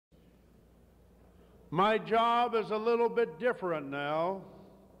My job is a little bit different now,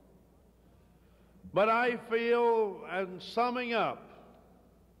 but I feel, and summing up,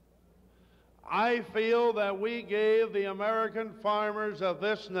 I feel that we gave the American farmers of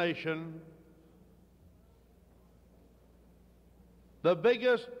this nation the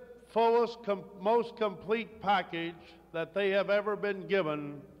biggest, fullest, most complete package that they have ever been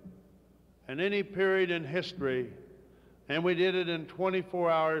given in any period in history, and we did it in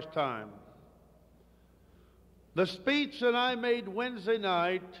 24 hours' time. The speech that I made Wednesday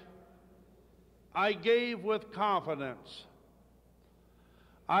night, I gave with confidence.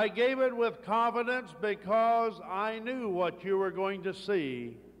 I gave it with confidence because I knew what you were going to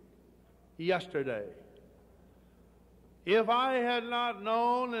see yesterday. If I had not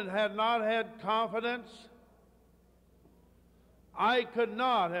known and had not had confidence, I could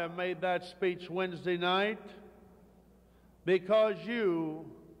not have made that speech Wednesday night, because you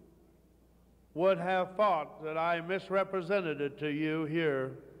would have thought that I misrepresented it to you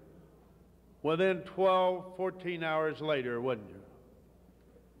here within 12, 14 hours later, wouldn't you?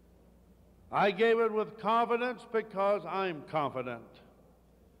 I gave it with confidence because I'm confident.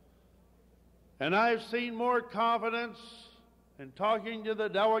 And I've seen more confidence in talking to the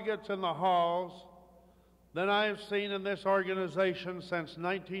delegates in the halls than I've seen in this organization since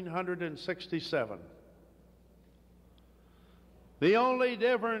 1967. The only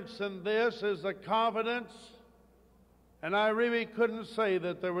difference in this is the confidence, and I really couldn't say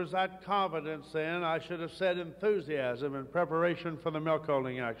that there was that confidence then. I should have said enthusiasm in preparation for the milk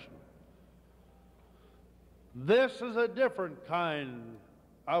holding action. This is a different kind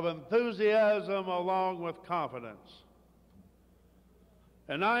of enthusiasm along with confidence.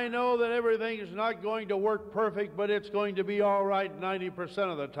 And I know that everything is not going to work perfect, but it's going to be all right 90%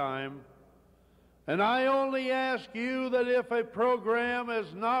 of the time. And I only ask you that if a program is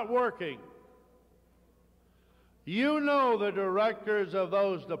not working, you know the directors of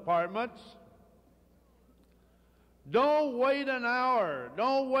those departments. Don't wait an hour,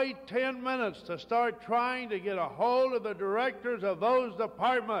 don't wait 10 minutes to start trying to get a hold of the directors of those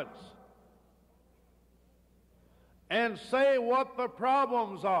departments and say what the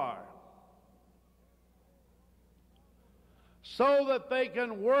problems are so that they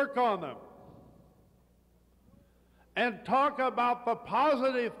can work on them and talk about the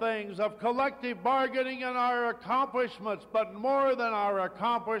positive things of collective bargaining and our accomplishments, but more than our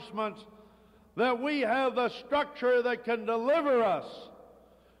accomplishments, that we have the structure that can deliver us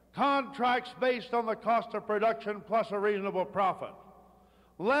contracts based on the cost of production plus a reasonable profit.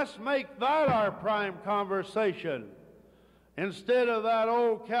 Let's make that our prime conversation instead of that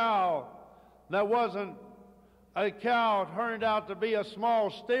old cow that wasn't a cow, turned out to be a small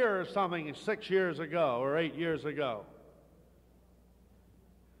steer or something 6 years ago or 8 years ago.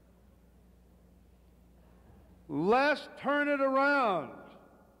 Let's turn it around.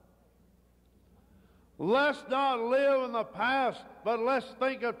 Let's not live in the past, but let's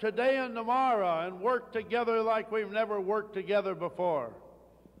think of today and tomorrow and work together like we've never worked together before.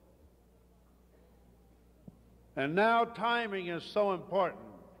 And now timing is so important.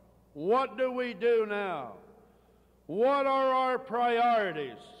 What do we do now? What are our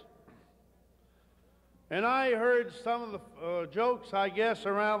priorities? And I heard some of the jokes, I guess,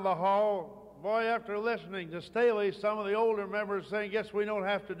 around the hall. Boy, after listening to Staley, some of the older members saying, guess we don't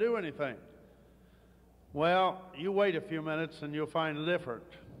have to do anything. Well, you wait a few minutes and you'll find it different.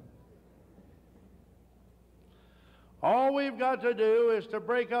 All we've got to do is to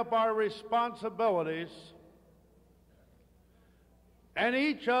break up our responsibilities and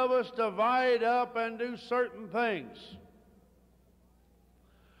each of us divide up and do certain things.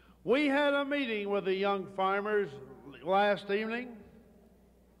 We had a meeting with the young farmers last evening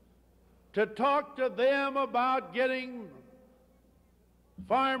to talk to them about getting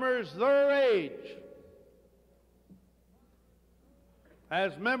farmers their age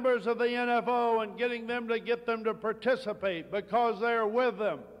as members of the NFO and getting them to participate because they're with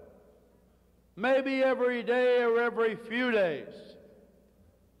them, maybe every day or every few days.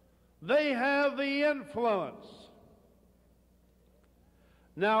 They have the influence.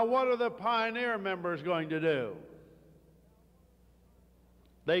 Now, what are the pioneer members going to do?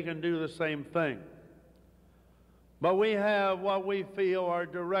 They can do the same thing. But we have what we feel are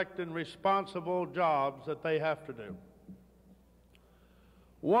direct and responsible jobs that they have to do.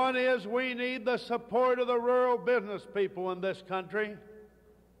 One is we need the support of the rural business people in this country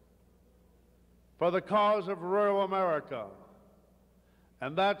for the cause of rural America.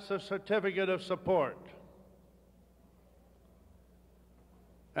 And that's a certificate of support.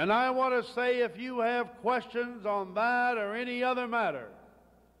 And I want to say, if you have questions on that or any other matter,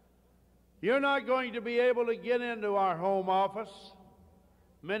 You're not going to be able to get into our home office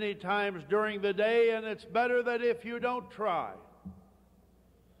many times during the day, and it's better that if you don't try.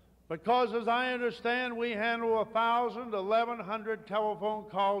 Because as I understand, we handle 1,000 to 1,100 telephone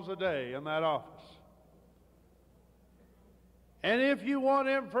calls a day in that office. And if you want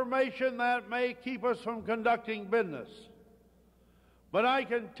information, that may keep us from conducting business. But I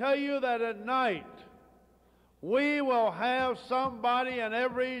can tell you that at night, we will have somebody in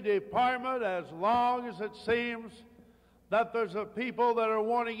every department, as long as it seems that there's a people that are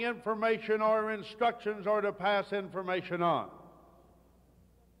wanting information or instructions or to pass information on.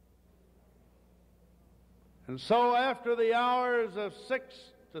 And so after the hours of 6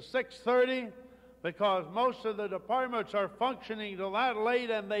 to 6:30, because most of the departments are functioning till that late,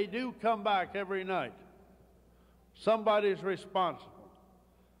 and they do come back every night, somebody's responsible.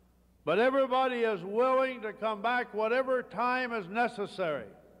 But everybody is willing to come back whatever time is necessary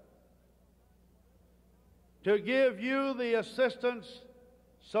to give you the assistance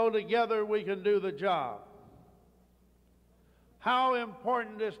so together we can do the job. How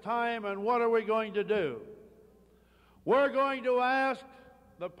important is time, and what are we going to do? We're going to ask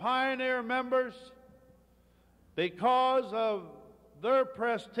the Pioneer members, because of their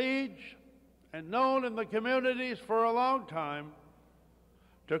prestige and known in the communities for a long time,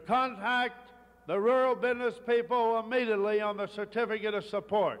 to contact the rural business people immediately on the certificate of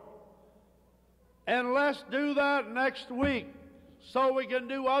support. And let's do that next week so we can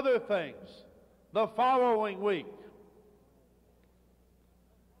do other things the following week.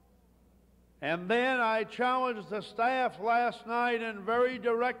 And then I challenged the staff last night in very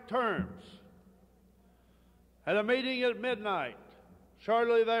direct terms at a meeting at midnight,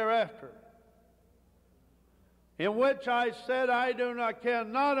 shortly thereafter, in which I said I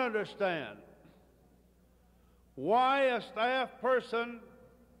cannot understand why a staff person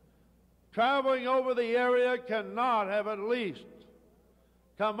traveling over the area cannot have at least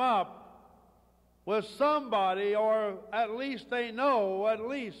come up with somebody, or at least they know at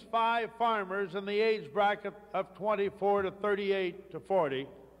least 5 farmers in the age bracket of 24 to 38 to 40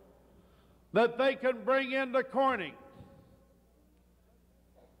 that they can bring into Corning.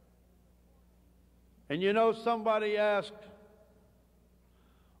 And you know, somebody asked,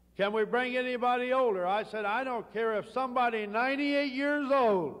 can we bring anybody older? I said, I don't care if somebody 98 years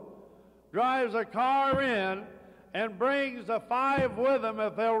old drives a car in and brings the 5 with him.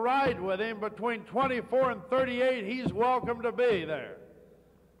 If they'll ride with him between 24 and 38, he's welcome to be there.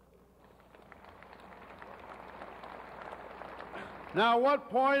 Now, what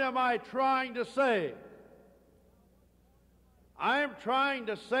point am I trying to say? I am trying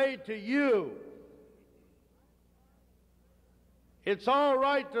to say to you, it's all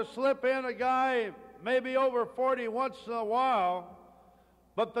right to slip in a guy maybe over 40 once in a while,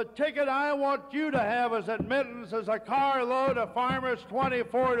 but the ticket I want you to have as admittance is a carload of farmers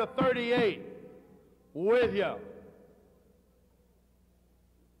 24 to 38 with you.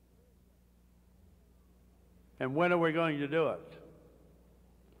 And when are we going to do it?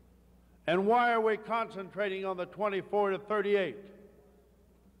 And why are we concentrating on the 24 to 38?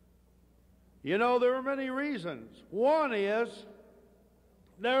 You know, there are many reasons. One is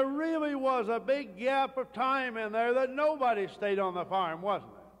there really was a big gap of time in there that nobody stayed on the farm,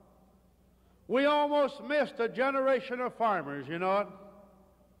 wasn't there? We almost missed a generation of farmers, you know it?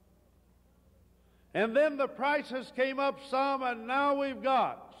 And then the prices came up some, and now we've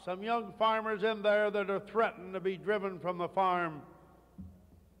got some young farmers in there that are threatened to be driven from the farm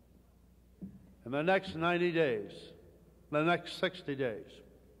in the next 90 days, the next 60 days.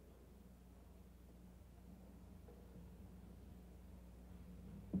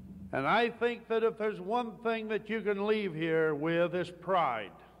 And I think that if there's one thing that you can leave here with is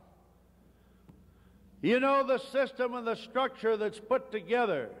pride. You know, the system and the structure that's put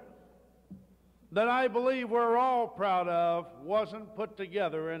together that I believe we're all proud of wasn't put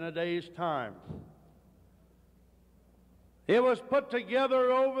together in a day's time. It was put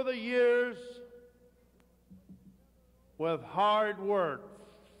together over the years with hard work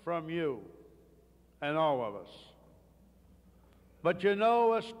from you and all of us. But you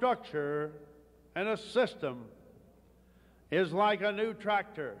know, a structure and a system is like a new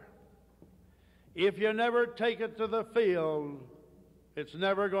tractor. If you never take it to the field, it's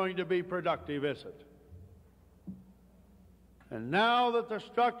never going to be productive, is it? And now that the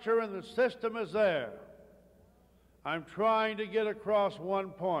structure and the system is there, I'm trying to get across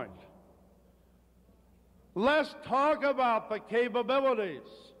one point. Let's talk about the capabilities.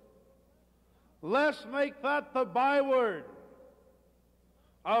 Let's make that the byword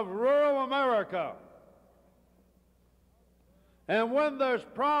of rural America. And when there's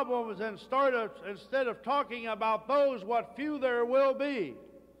problems, instead of talking about those, what few there will be,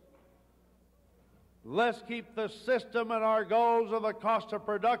 let's keep the system and our goals of the cost of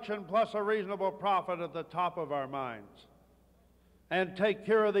production plus a reasonable profit at the top of our minds, and take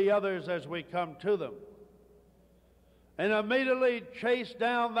care of the others as we come to them. And immediately chase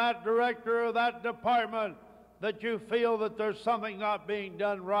down that director of that department that you feel that there's something not being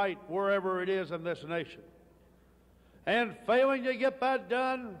done right wherever it is in this nation. And failing to get that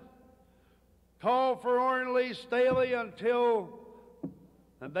done, call for Orrin Lee Staley and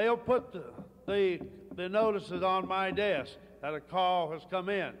they'll put the notices on my desk that a call has come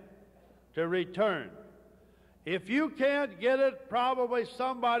in to return. If you can't get it, probably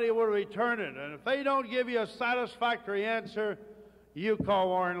somebody will return it. And if they don't give you a satisfactory answer, you call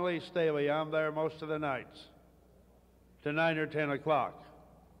Orrin Lee Staley. I'm there most of the nights to 9 or 10 o'clock.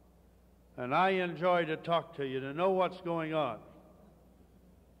 And I enjoy to talk to you, to know what's going on.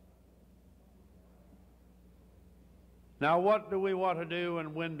 Now, what do we want to do,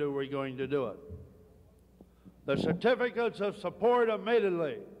 and when do we going to do it? The certificates of support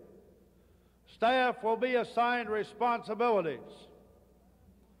immediately. Staff will be assigned responsibilities.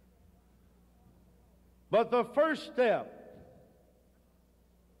 But the first step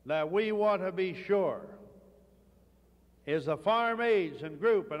that we want to be sure is the farm age and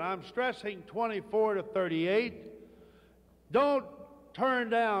group, and I'm stressing 24 to 38. Don't turn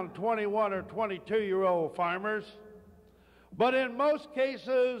down 21 or 22-year-old farmers. But in most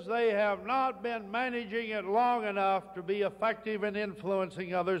cases, they have not been managing it long enough to be effective in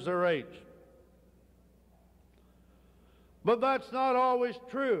influencing others their age. But that's not always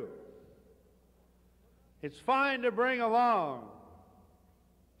true. It's fine to bring along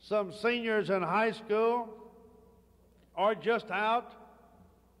some seniors in high school or just out,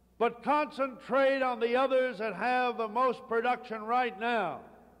 but concentrate on the others that have the most production right now.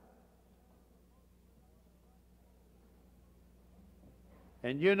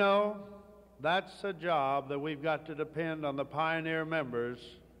 And you know, that's a job that we've got to depend on the pioneer members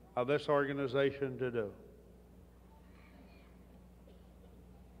of this organization to do.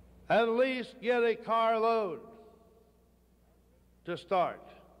 At least get a carload to start,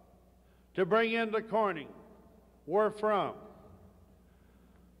 to bring into Corning. We're from.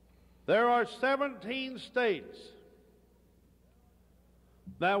 There are 17 states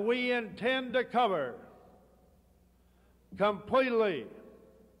that we intend to cover completely,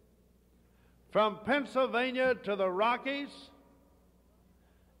 from Pennsylvania to the Rockies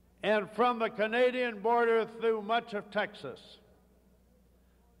and from the Canadian border through much of Texas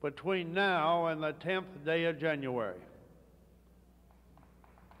between now and the 10th day of January.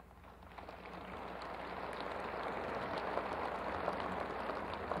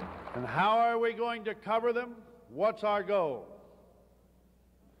 And how are we going to cover them? What's our goal?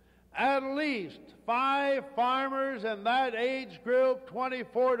 At least 5 farmers in that age group,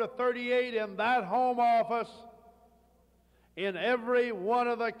 24 to 38, in that home office in every one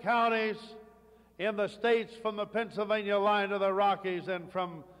of the counties in the states from the Pennsylvania line to the Rockies and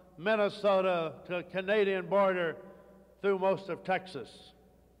from Minnesota to the Canadian border through most of Texas.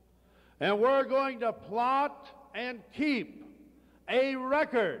 And we're going to plot and keep a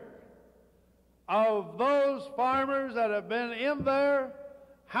record of those farmers that have been in there,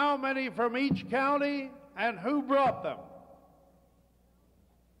 how many from each county, and who brought them.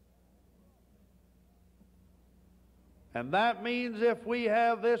 And that means if we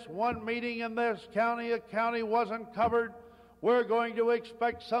have this one meeting in this county, a county wasn't covered, we're going to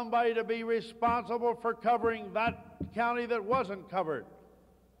expect somebody to be responsible for covering that county that wasn't covered.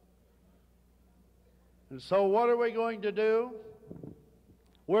 And so what are we going to do?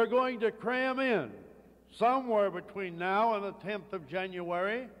 We're going to cram in somewhere between now and the 10th of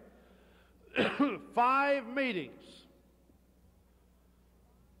January 5 meetings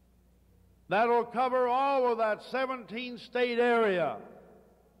that'll cover all of that 17-state area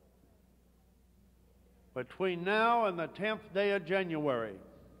between now and the 10th day of January.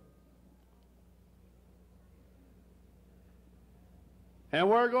 And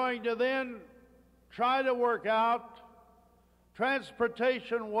we're going to then try to work out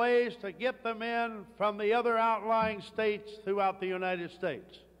transportation ways to get them in from the other outlying states throughout the United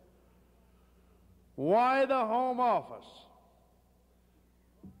States. Why the home office?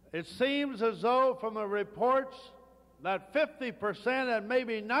 It seems as though from the reports that 50% and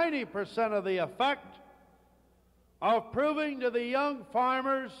maybe 90% of the effect of proving to the young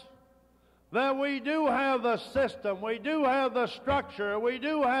farmers that we do have the system, we do have the structure, we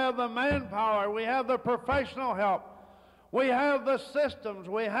do have the manpower, we have the professional help, we have the systems,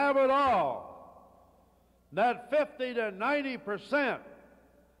 we have it all that 50 to 90%,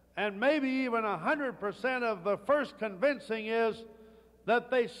 and maybe even 100% of the first convincing is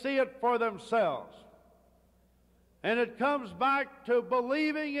that they see it for themselves. And it comes back to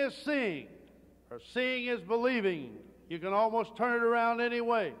believing is seeing, or seeing is believing. You can almost turn it around any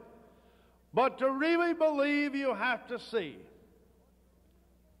way. But to really believe, you have to see.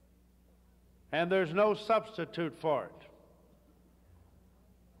 And there's no substitute for it.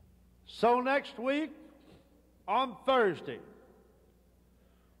 So next week, on Thursday,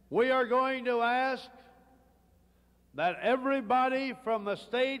 we are going to ask that everybody from the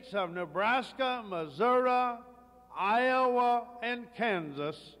states of Nebraska, Missouri, Iowa, and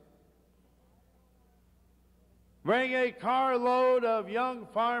Kansas bring a carload of young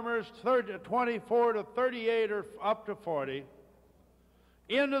farmers, 24 to 38 or up to 40,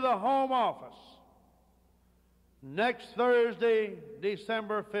 into the home office next Thursday,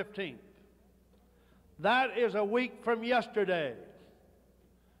 December 15th. That is a week from yesterday.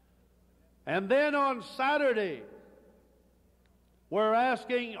 And then on Saturday, we're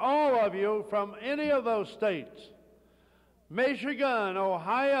asking all of you from any of those states, Michigan,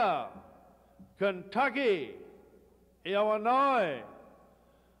 Ohio, Kentucky, Illinois,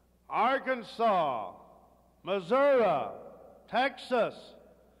 Arkansas, Missouri, Texas,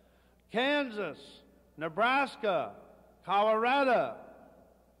 Kansas, Nebraska, Colorado,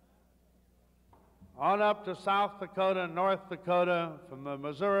 on up to South Dakota and North Dakota, from the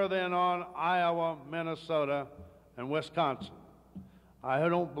Missouri then on, Iowa, Minnesota, and Wisconsin. I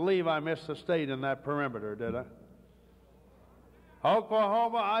don't believe I missed a state in that perimeter, did I?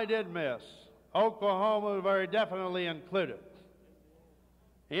 Oklahoma, I did miss. Oklahoma was very definitely included.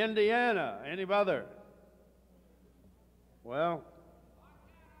 Indiana, any other? Well,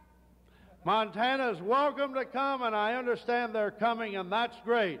 Montana's welcome to come, and I understand they're coming, and that's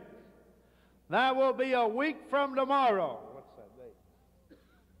great. That will be a week from tomorrow. What's that date?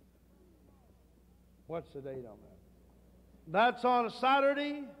 What's the date on that? That's on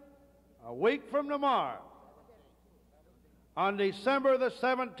Saturday, a week from tomorrow, on December the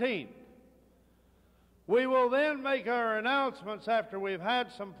 17th. We will then make our announcements after we've had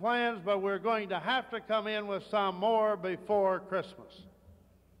some plans, but we're going to have to come in with some more before Christmas.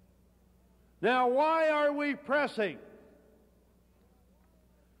 Now, why are we pressing?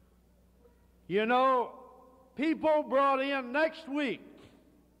 You know, people brought in next week,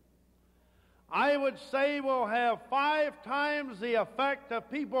 I would say will have 5 times the effect of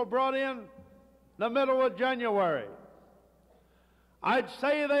people brought in the middle of January. I'd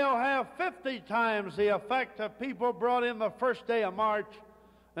say they'll have 50 times the effect of people brought in the first day of March,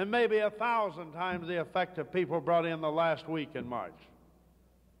 and maybe 1,000 times the effect of people brought in the last week in March.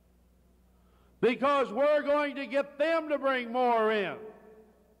 Because we're going to get them to bring more in.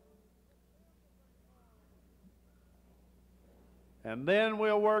 And then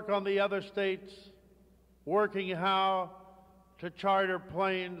we'll work on the other states, working how to charter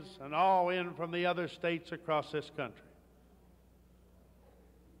planes and all in from the other states across this country.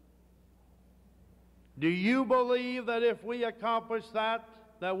 Do you believe that if we accomplish that,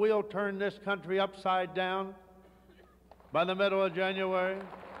 that we'll turn this country upside down by the middle of January?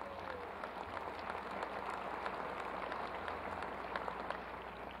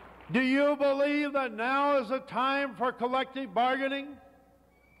 Do you believe that now is the time for collective bargaining?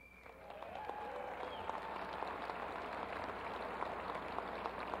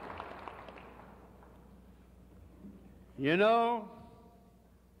 You know,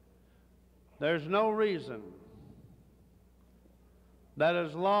 there's no reason that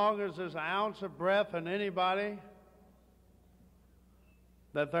as long as there's an ounce of breath in anybody,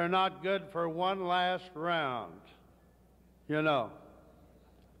 that they're not good for one last round, you know.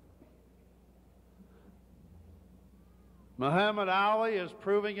 Muhammad Ali is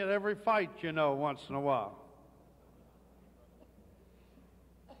proving it every fight, you know, once in a while.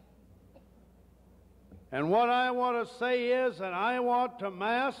 And what I want to say is that I want to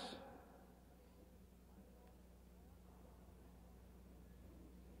mass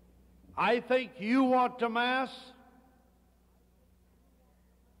I think you want to mass,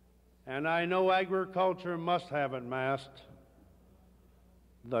 and I know agriculture must have it massed,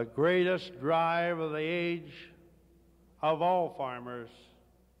 the greatest drive of the age of all farmers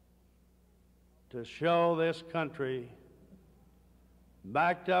to show this country,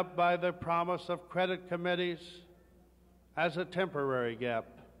 backed up by the promise of credit committees as a temporary gap,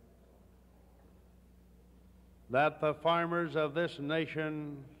 that the farmers of this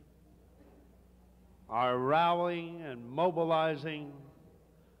nation are rallying and mobilizing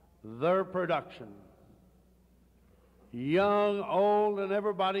their production, young, old, and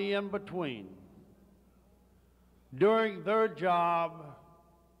everybody in between, doing their job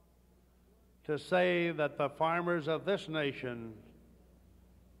to say that the farmers of this nation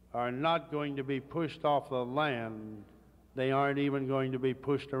are not going to be pushed off the land. They aren't even going to be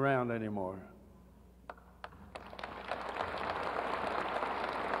pushed around anymore.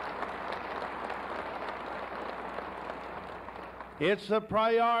 It's the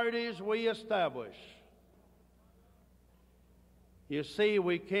priorities we establish. You see,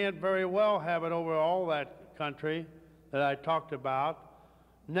 we can't very well have it over all that country that I talked about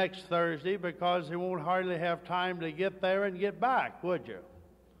next Thursday, because you won't hardly have time to get there and get back, would you?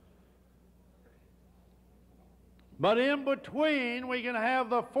 But in between, we can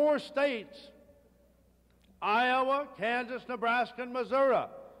have the 4 states, Iowa, Kansas, Nebraska, and Missouri.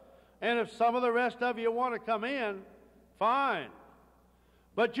 And if some of the rest of you want to come in, fine.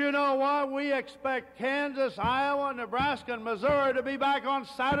 But you know what? We expect Kansas, Iowa, Nebraska, and Missouri to be back on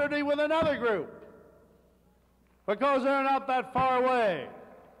Saturday with another group, because they're not that far away.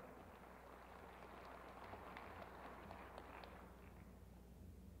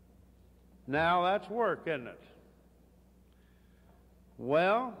 Now that's work, isn't it?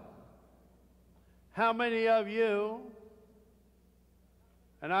 Well, how many of you,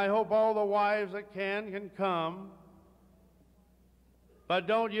 and I hope all the wives that can come, but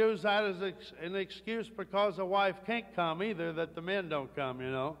don't use that as an excuse because the wife can't come either, that the men don't come,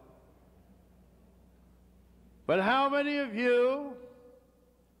 you know. But how many of you,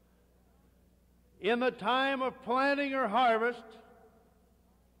 in the time of planting or harvest,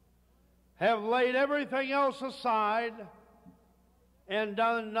 have laid everything else aside and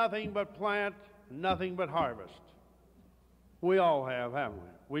done nothing but plant, nothing but harvest? We all have, haven't we?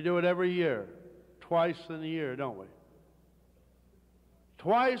 We do it every year, twice in a year, don't we?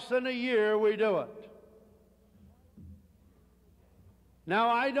 Twice in a year we do it. Now,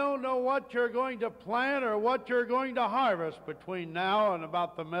 I don't know what you're going to plant or what you're going to harvest between now and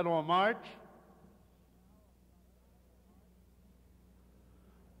about the middle of March.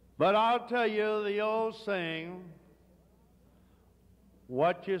 But I'll tell you the old saying,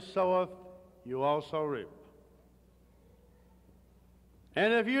 what you soweth, you also reap.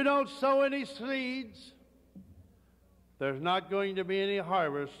 And if you don't sow any seeds, there's not going to be any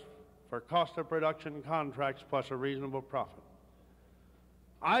harvest for cost of production contracts plus a reasonable profit.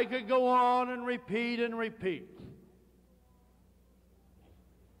 I could go on and repeat and repeat.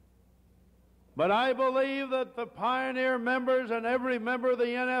 But I believe that the pioneer members and every member of the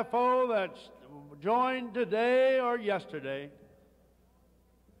NFO that's joined today or yesterday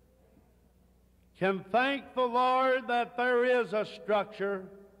can thank the Lord that there is a structure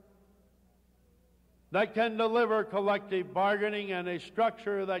that can deliver collective bargaining, and a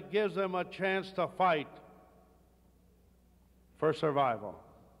structure that gives them a chance to fight for survival.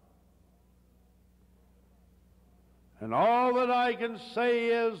 And all that I can say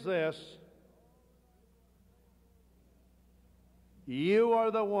is this: you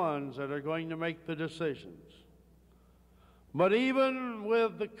are the ones that are going to make the decisions. But even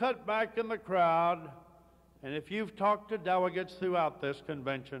with the cutback in the crowd, and if you've talked to delegates throughout this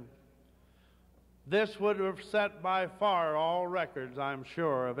convention, this would have set by far all records, I'm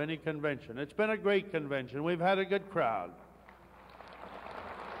sure, of any convention. It's been a great convention. We've had a good crowd.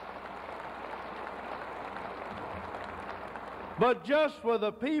 But just for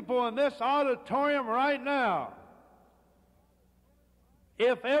the people in this auditorium right now,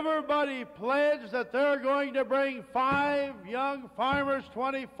 if everybody pledged that they're going to bring 5 young farmers,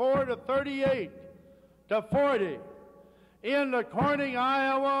 24 to 38 to 40, into Corning,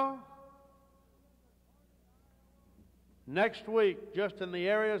 Iowa, next week, just in the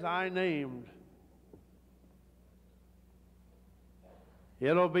areas I named,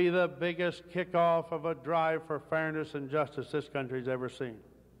 it'll be the biggest kickoff of a drive for fairness and justice this country's ever seen.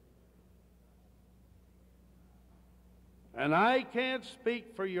 And I can't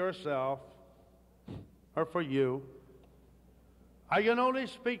speak for yourself or for you. I can only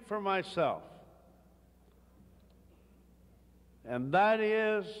speak for myself. And that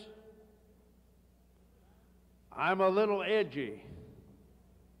is, I'm a little edgy.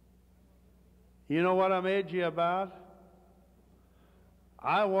 You know what I'm edgy about?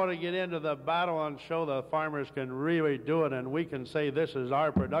 I want to get into the battle and show the farmers can really do it, and we can say this is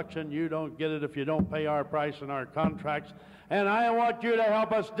our production. You don't get it if you don't pay our price and our contracts. And I want you to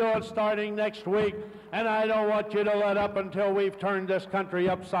help us do it starting next week. And I don't want you to let up until we've turned this country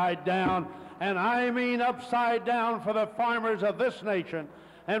upside down. And I mean upside down for the farmers of this nation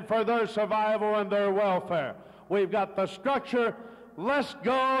and for their survival and their welfare. We've got the structure. Let's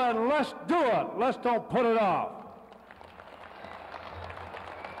go and let's do it. Let's don't put it off.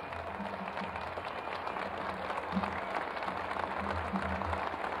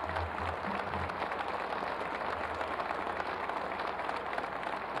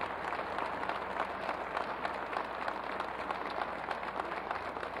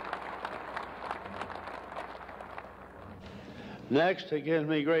 Next, it gives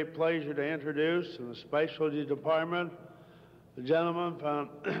me great pleasure to introduce in the Specialty Department the gentleman from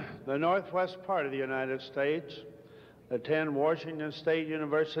the northwest part of the United States, attend Washington State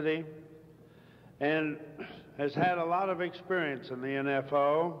University, and has had a lot of experience in the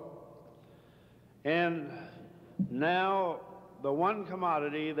NFO. And now the one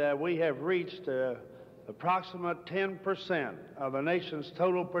commodity that we have reached approximate 10% of the nation's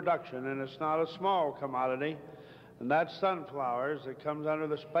total production, and it's not a small commodity, and that's sunflowers. It comes under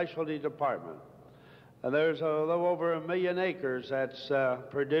the Specialty Department. There's a little over 1 million acres that's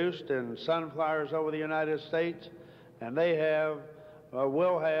produced in sunflowers over the United States, and they have,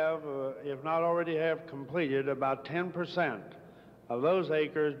 will have, if not already have completed, about 10% of those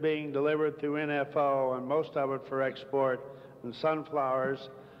acres being delivered through NFO, and most of it for export in sunflowers.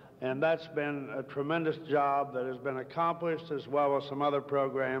 And that's been a tremendous job that has been accomplished, as well as some other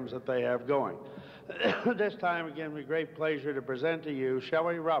programs that they have going. This time, it gives me great pleasure to present to you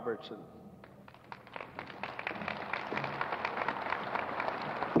Shelley Robertson.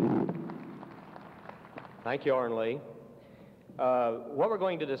 Thank you, Orrin Lee. What we're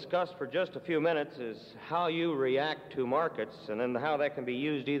going to discuss for just a few minutes is how you react to markets, and then how that can be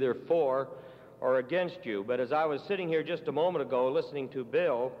used either for or against you. But as I was sitting here just a moment ago listening to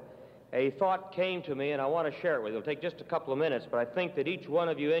Bill, a thought came to me, and I want to share it with you. It'll take just a couple of minutes, but I think that each one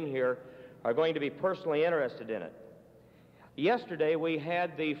of you in here are going to be personally interested in it. Yesterday, we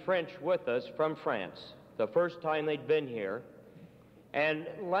had the French with us from France, the first time they'd been here. And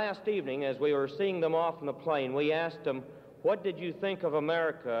last evening, as we were seeing them off in the plane, we asked them, what did you think of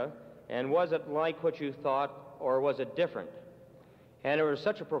America, and was it like what you thought, or was it different? And there was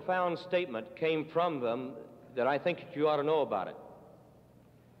such a profound statement came from them that I think you ought to know about it.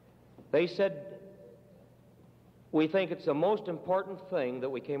 They said, we think it's the most important thing that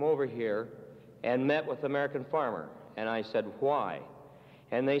we came over here and met with the American farmer. And I said, why?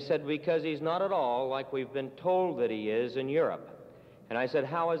 And they said, because he's not at all like we've been told that he is in Europe. And I said,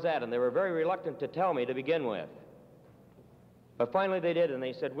 how is that? And they were very reluctant to tell me to begin with. But finally they did, and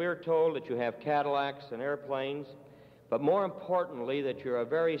they said, we're told that you have Cadillacs and airplanes, but more importantly, that you're a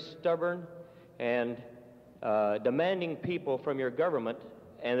very stubborn and demanding people from your government,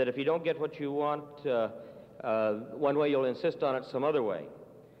 and that if you don't get what you want one way, you'll insist on it some other way.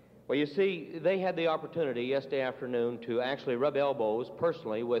 Well, you see, they had the opportunity yesterday afternoon to actually rub elbows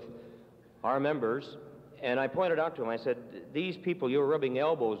personally with our members, and I pointed out to them, I said, these people you're rubbing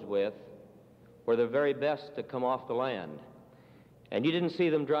elbows with were the very best to come off the land. And you didn't see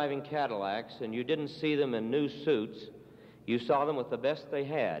them driving Cadillacs, and you didn't see them in new suits. You saw them with the best they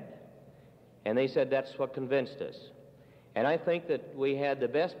had. And they said that's what convinced us. And I think that we had the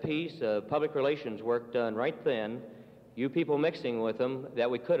best piece of public relations work done right then, you people mixing with them,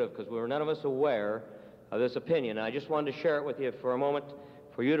 that we could have, because we were none of us aware of this opinion. And I just wanted to share it with you for a moment,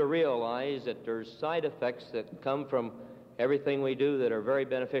 for you to realize that there's side effects that come from everything we do that are very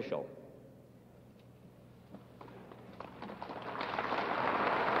beneficial.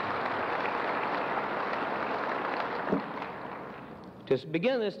 To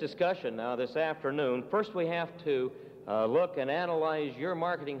begin this discussion now this afternoon, first we have to look and analyze your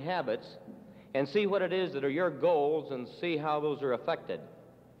marketing habits and see what it is that are your goals and see how those are affected.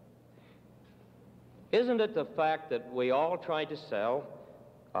 Isn't it the fact that we all try to sell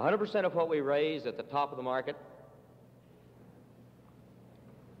 100% of what we raise at the top of the market?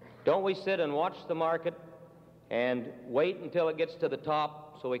 Don't we sit and watch the market and wait until it gets to the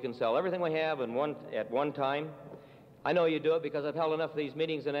top so we can sell everything we have at one time? I know you do it because I've held enough of these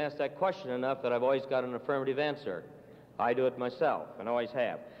meetings and asked that question enough that I've always got an affirmative answer. I do it myself and always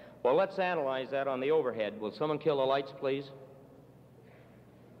have. Well, let's analyze that on the overhead. Will someone kill the lights, please?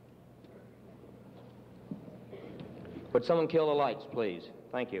 Would someone kill the lights, please?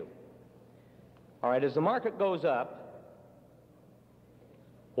 Thank you. All right, as the market goes up,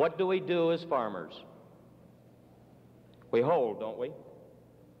 what do we do as farmers? We hold, don't we?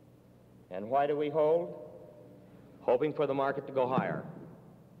 And why do we hold? Hoping for the market to go higher.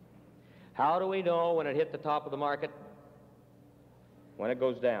 How do we know when it hit the top of the market? When it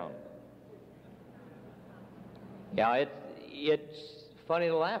goes down. Yeah, it's funny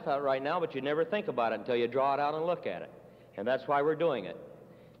to laugh at right now, but you never think about it until you draw it out and look at it. And that's why we're doing it.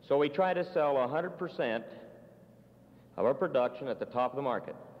 So we try to sell 100% of our production at the top of the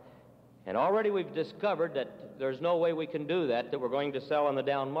market. And already we've discovered that there's no way we can do that we're going to sell in the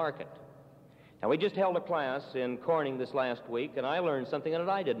down market. Now, we just held a class in Corning this last week, and I learned something that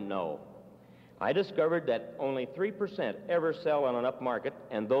I didn't know. I discovered that only 3% ever sell on an up market,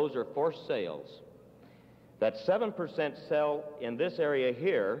 and those are forced sales. That 7% sell in this area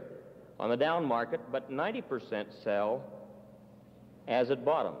here on the down market, but 90% sell as it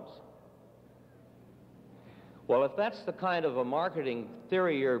bottoms. Well, if that's the kind of a marketing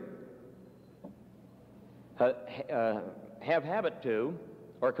theory you're have habit to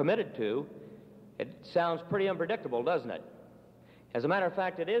or committed to, it sounds pretty unpredictable, doesn't it? As a matter of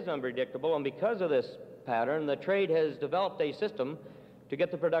fact, it is unpredictable, and because of this pattern, the trade has developed a system to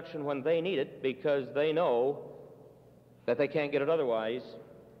get the production when they need it, because they know that they can't get it otherwise.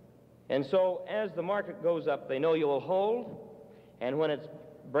 And so as the market goes up, they know you will hold, and when it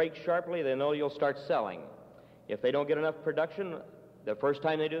breaks sharply, they know you'll start selling. If they don't get enough production the first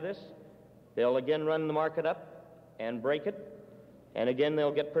time they do this, they'll again run the market up and break it, and again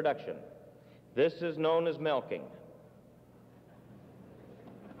they'll get production. This is known as milking.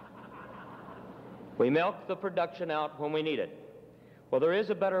 We milk the production out when we need it. Well, there is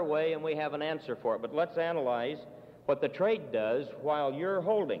a better way, and we have an answer for it, but let's analyze what the trade does while you're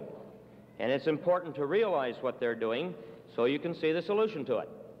holding. And it's important to realize what they're doing so you can see the solution to it.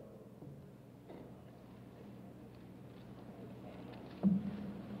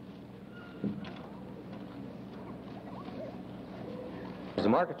 As the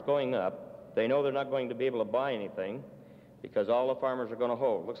market's going up, they know they're not going to be able to buy anything because all the farmers are going to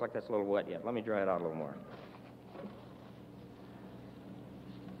hold. Looks like that's a little wet yet. Let me dry it out a little more.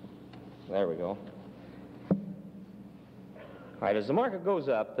 There we go. All right, as the market goes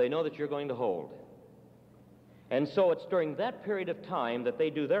up, they know that you're going to hold. And so it's during that period of time that they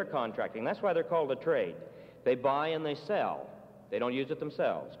do their contracting. That's why they're called a trade. They buy and they sell. They don't use it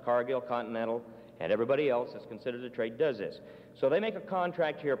themselves. Cargill, Continental, and everybody else that's considered a trade does this. So they make a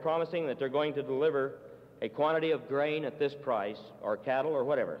contract here promising that they're going to deliver a quantity of grain at this price, or cattle, or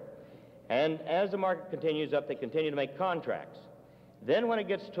whatever. And as the market continues up, they continue to make contracts. Then when it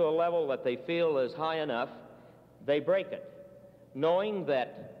gets to a level that they feel is high enough, they break it, knowing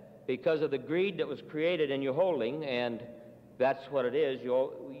that because of the greed that was created in you holding, and that's what it is,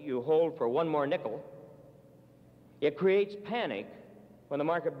 you hold for one more nickel, it creates panic when the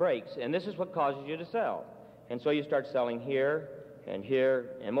market breaks, and this is what causes you to sell. And so you start selling here,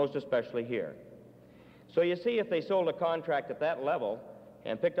 and most especially here. So you see, if they sold a contract at that level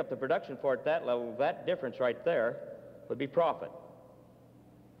and picked up the production for it at that level, that difference right there would be profit.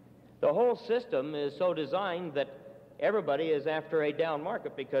 The whole system is so designed that everybody is after a down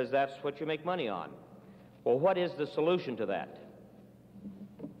market because that's what you make money on. Well, what is the solution to that?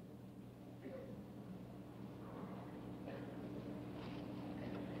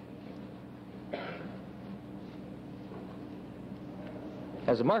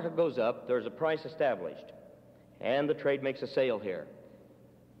 As the market goes up, there's a price established, and the trade makes a sale here.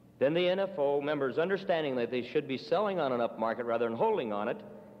 Then the NFO members, understanding that they should be selling on an up market rather than holding on it,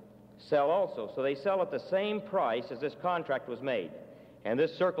 sell also. So they sell at the same price as this contract was made. And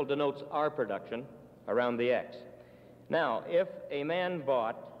this circle denotes our production around the X. Now, if a man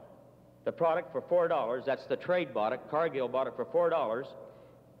bought the product for $4, that's the trade bought it, Cargill bought it for $4,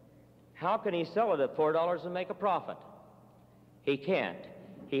 how can he sell it at $4 and make a profit? He can't.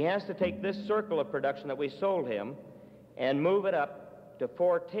 He has to take this circle of production that we sold him and move it up to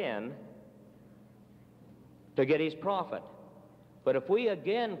 $4.10 to get his profit. But if we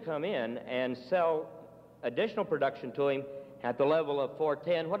again come in and sell additional production to him at the level of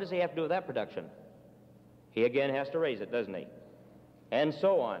 $4.10, what does he have to do with that production? He again has to raise it, doesn't he? And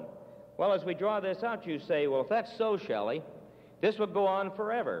so on. Well, as we draw this out, you say, well, if that's so, Shelley, this would go on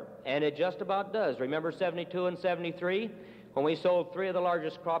forever. And it just about does. Remember 72 and 73? When we sold 3 of the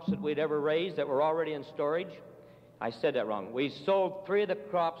largest crops that we'd ever raised that were already in storage? I said that wrong. We sold 3 of the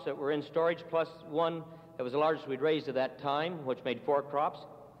crops that were in storage plus 1 that was the largest we'd raised at that time, which made 4 crops.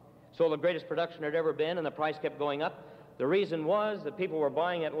 Sold the greatest production there'd ever been, and the price kept going up. The reason was that people were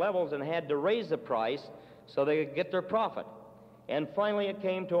buying at levels and had to raise the price so they could get their profit. And finally it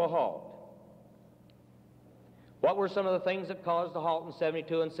came to a halt. What were some of the things that caused the halt in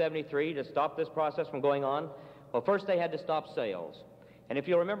 72 and 73 to stop this process from going on? Well, first they had to stop sales. And if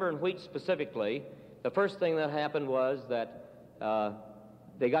you remember in wheat specifically, the first thing that happened was that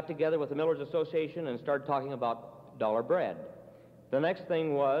they got together with the Millers Association and started talking about dollar bread. The next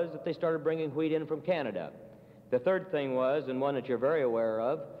thing was that they started bringing wheat in from Canada. The third thing was, and one that you're very aware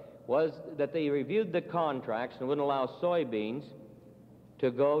of, was that they reviewed the contracts and wouldn't allow soybeans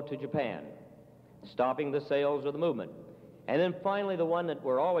to go to Japan, stopping the sales or the movement. And then finally, the one that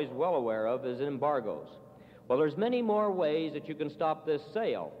we're always well aware of is embargoes. Well, there's many more ways that you can stop this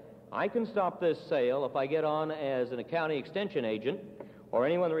sale. I can stop this sale if I get on as an county extension agent or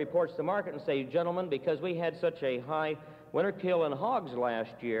anyone that reports the market and say, gentlemen, because we had such a high winter kill in hogs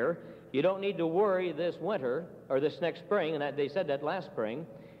last year, you don't need to worry this winter or this next spring, and they said that last spring,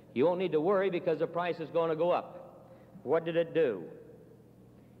 you won't need to worry because the price is going to go up. What did it do?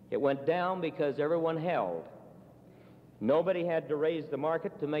 It went down because everyone held. Nobody had to raise the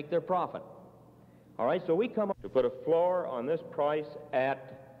market to make their profit. All right, so we come up to put a floor on this price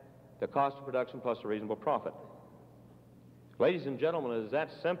at the cost of production plus a reasonable profit. Ladies and gentlemen, it is that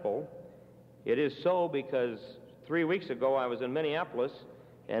simple. It is so because 3 weeks ago I was in Minneapolis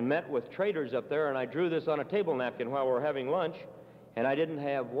and met with traders up there, and I drew this on a table napkin while we were having lunch, and I didn't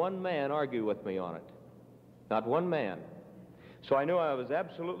have one man argue with me on it. Not one man. So I knew I was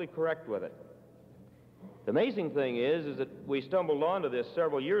absolutely correct with it. The amazing thing is that we stumbled onto this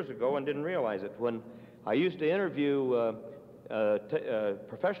several years ago and didn't realize it. When I used to interview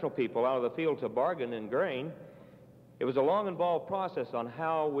professional people out of the field to bargain in grain, it was a long, involved process on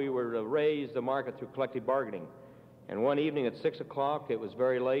how we were to raise the market through collective bargaining. And one evening at 6 o'clock, it was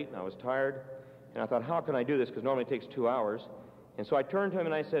very late, and I was tired, and I thought, how can I do this? Because normally it takes 2 hours. And so I turned to him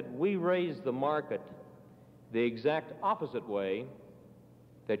and I said, we raise the market the exact opposite way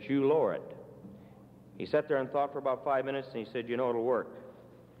that you lower it. He sat there and thought for about 5 minutes, and he said, you know, it'll work.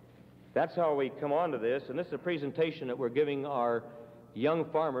 That's how we come on to this, and this is a presentation that we're giving our young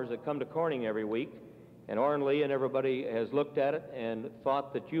farmers that come to Corning every week, and Orrin Lee and everybody has looked at it and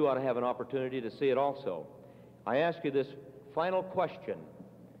thought that you ought to have an opportunity to see it also. I ask you this final question.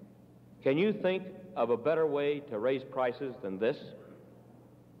 Can you think of a better way to raise prices than this?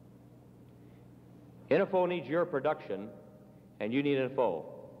 NFO needs your production, and you need NFO.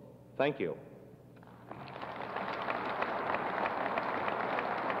 Thank you.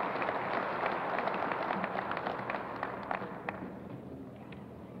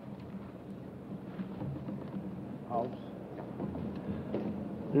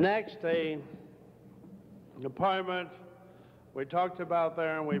 Next, a department we talked about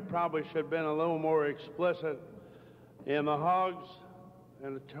there, and we probably should have been a little more explicit. In the hogs,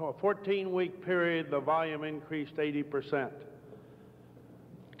 in a 14-week period, the volume increased 80%.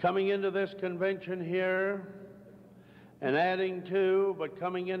 Coming into this convention here, and adding to, but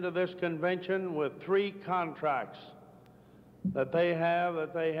coming into this convention with 3 contracts that they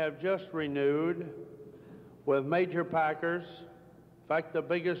have just renewed with major packers, in fact, the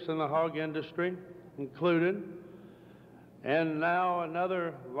biggest in the hog industry included, and now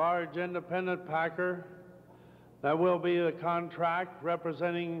another large independent packer that will be the contract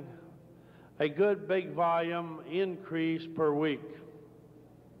representing a good big volume increase per week.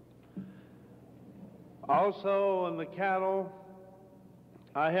 Also in the cattle,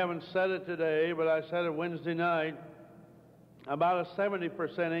 I haven't said it today, but I said it Wednesday night, about a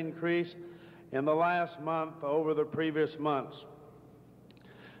 70% increase in the last month over the previous months.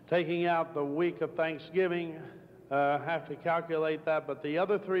 Taking out the week of Thanksgiving, have to calculate that, but the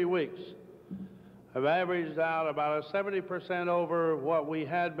other 3 weeks have averaged out about a 70% over what we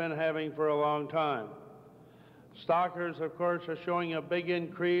had been having for a long time. Stockers, of course, are showing a big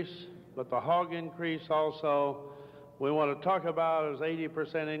increase, but the hog increase also we want to talk about is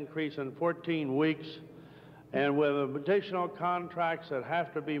 80% increase in 14 weeks, and with additional contracts that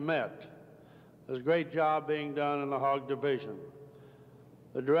have to be met. There's a great job being done in the hog division.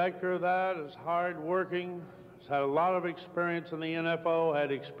 The director of that is hard-working, has had a lot of experience in the NFO, had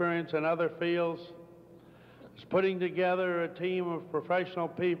experience in other fields, is putting together a team of professional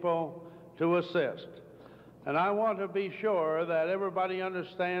people to assist. And I want to be sure that everybody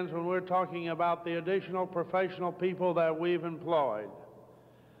understands when we're talking about the additional professional people that we've employed,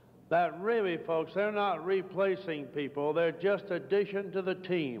 that really, folks, they're not replacing people, they're just addition to the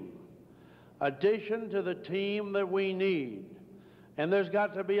team. Addition to the team that we need. And there's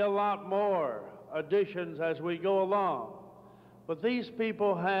got to be a lot more additions as we go along. But these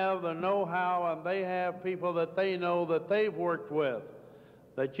people have the know-how, and they have people that they know that they've worked with,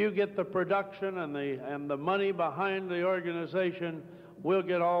 that you get the production and the money behind the organization, we'll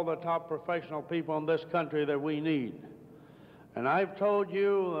get all the top professional people in this country that we need. And I've told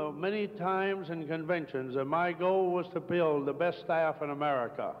you many times in conventions that my goal was to build the best staff in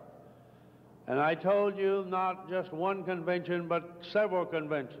America. And I told you not just one convention, but several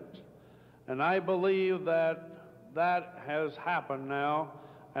conventions. And I believe that that has happened now,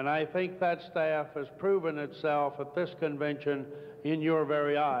 and I think that staff has proven itself at this convention in your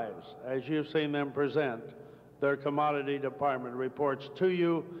very eyes, as you've seen them present their commodity department reports to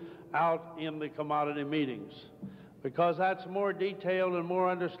you out in the commodity meetings, because that's more detailed and more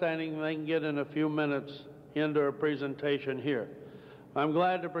understanding than they can get in a few minutes into a presentation here. I'm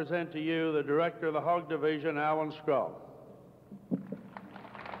glad to present to you the Director of the Hog Division, Alan Skrull.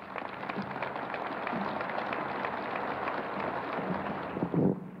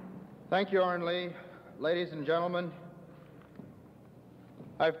 Thank you, Orrin Lee. Ladies and gentlemen,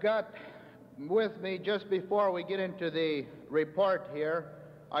 I've got with me, just before we get into the report here,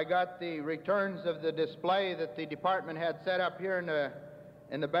 I got the returns of the display that the department had set up here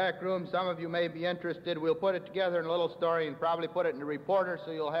in the back room. Some of you may be interested. We'll put it together in a little story and probably put it in the Reporter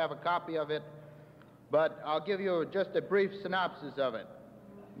so you'll have a copy of it. But I'll give you just a brief synopsis of it.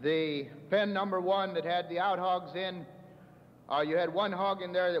 The pen number 1 that had the out hogs in, you had one hog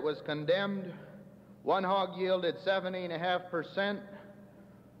in there that was condemned. One hog yielded 70.5%.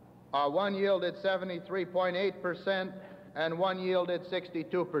 One yielded 73.8%, and one yielded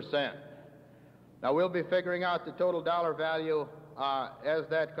 62%. Now we'll be figuring out the total dollar value as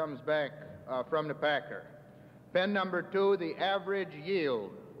that comes back from the packer. Pen number 2, the average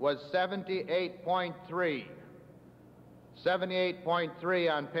yield was 78.3.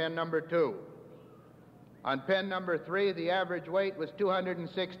 78.3 on pen number 2. On pen number 3, the average weight was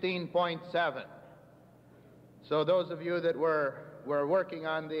 216.7. So those of you that were working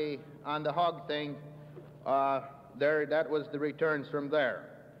on the hog thing, that was the returns from there.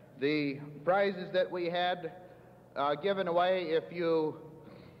 The prizes that we had given away, if you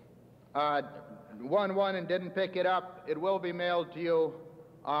won one and didn't pick it up, it will be mailed to you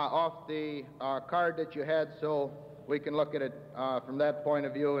off the card that you had, so we can look at it from that point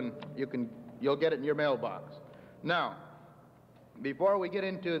of view, and you'll get it in your mailbox. Now, before we get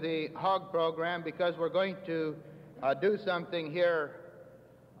into the hog program, because we're going to do something here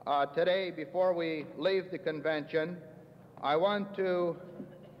today before we leave the convention, I want to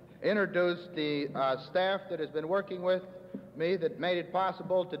introduce the staff that has been working with me that made it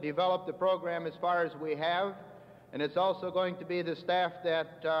possible to develop the program as far as we have, and it's also going to be the staff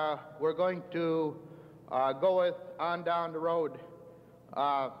that we're going to go with on down the road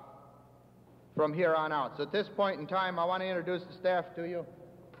from here on out. So at this point in time, I want to introduce the staff to you.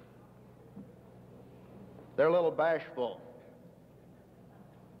 They're a little bashful.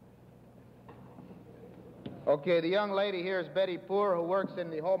 Okay, the young lady here is Betty Poor, who works in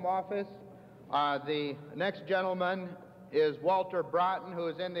the home office. The next gentleman is Walter Broughton, who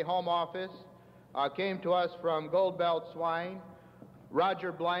is in the home office. Came to us from Gold Belt Swine.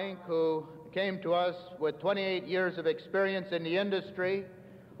 Roger Blank, who came to us with 28 years of experience in the industry,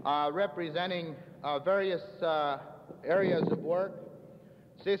 representing various areas of work.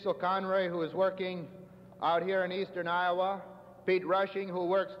 Cecil Conroy, who is working out here in eastern Iowa. Pete Rushing, who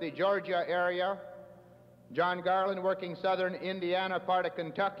works the Georgia area. John Garland, working southern Indiana, part of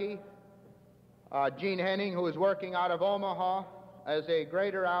Kentucky. Gene Henning, who is working out of Omaha as a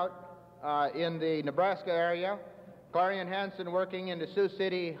grader out in the Nebraska area. Clarion Hansen, working in the Sioux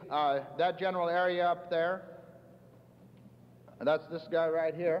City, that general area up there. That's this guy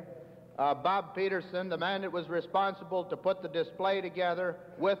right here. Bob Peterson, the man that was responsible to put the display together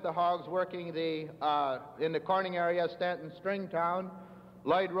with the hogs, working in the Corning area, Stanton, Stringtown.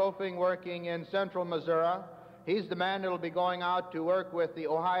 Lloyd Roofing, working in central Missouri. He's the man that will be going out to work with the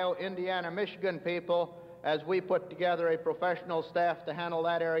Ohio, Indiana, Michigan people as we put together a professional staff to handle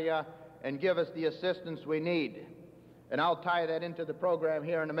that area and give us the assistance we need. And I'll tie that into the program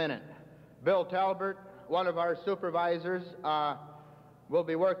here in a minute. Bill Talbert, one of our supervisors, will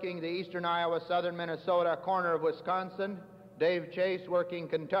be working the eastern Iowa, southern Minnesota, corner of Wisconsin. Dave Chase, working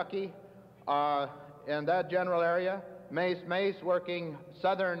Kentucky and that general area. Mace, working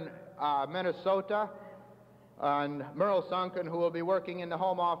southern Minnesota. And Merle Sunken, who will be working in the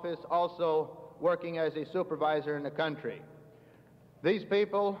home office, also working as a supervisor in the country. These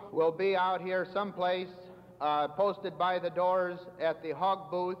people will be out here someplace posted by the doors at the hog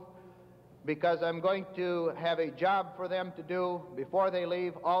booth, because I'm going to have a job for them to do before they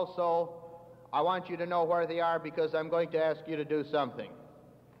leave. Also, I want you to know where they are, because I'm going to ask you to do something.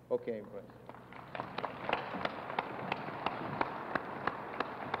 Okay, but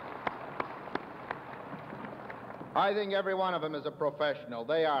I think every one of them is a professional.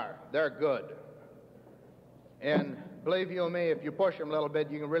 They are. They're good. And believe you me, if you push them a little bit,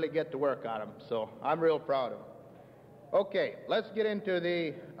 you can really get to work on them. So I'm real proud of them. Okay, let's get into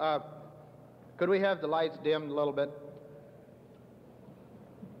the... could we have the lights dimmed a little bit?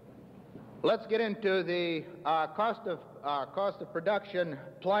 Let's get into the cost of production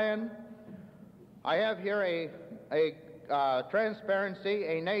plan. I have here a transparency,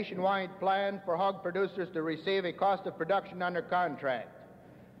 a nationwide plan for hog producers to receive a cost of production under contract.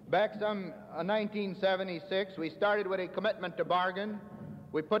 Back some 1976, we started with a commitment to bargain.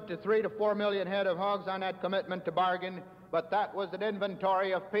 We put the 3 to 4 million head of hogs on that commitment to bargain, but that was an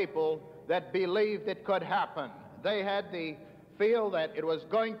inventory of people that believed it could happen. They had the feel that it was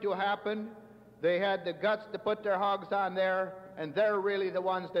going to happen. They had the guts to put their hogs on there, and they're really the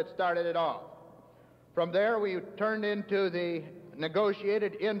ones that started it off. From there, we turned into the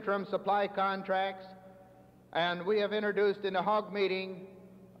negotiated interim supply contracts, and we have introduced in the hog meeting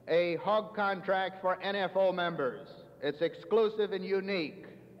a hog contract for NFO members. It's exclusive and unique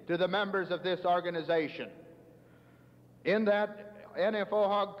to the members of this organization. In that NFO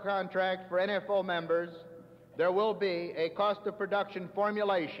hog contract for NFO members, there will be a cost of production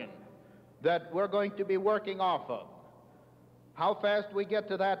formulation that we're going to be working off of. How fast we get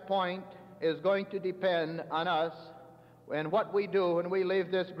to that point is going to depend on us and what we do when we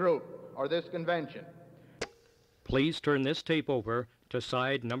leave this group or this convention. Please turn this tape over to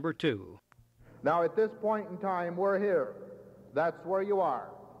side number 2. Now, at this point in time, we're here. That's where you are.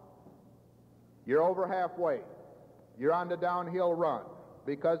 You're over halfway. You're on the downhill run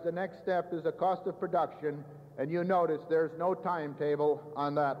because the next step is a cost of production, and you notice there's no timetable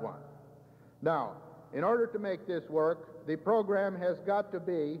on that one. Now, in order to make this work, the program has got to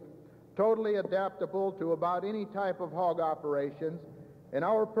be totally adaptable to about any type of hog operations, and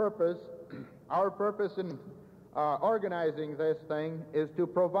our purpose in organizing this thing is to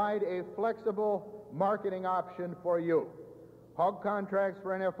provide a flexible marketing option for you. Hog contracts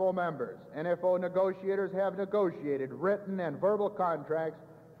for NFO members. NFO negotiators have negotiated written and verbal contracts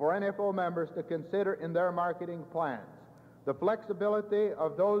for NFO members to consider in their marketing plans. The flexibility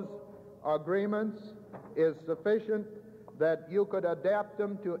of those agreements is sufficient that you could adapt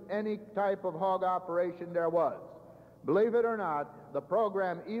them to any type of hog operation there was. Believe it or not, the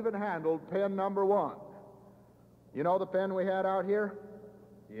program even handled pen number 1. You know the pen we had out here?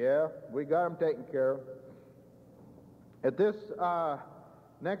 Yeah, we got them taken care of. At this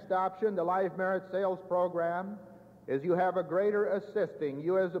next option, the Live Merit Sales Program, is you have a grader assisting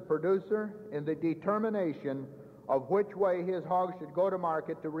you as a producer in the determination of which way his hog should go to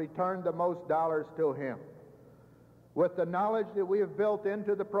market to return the most dollars to him. With the knowledge that we have built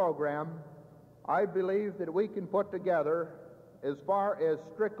into the program, I believe that we can put together, as far as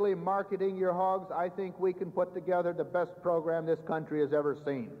strictly marketing your hogs, I think we can put together the best program this country has ever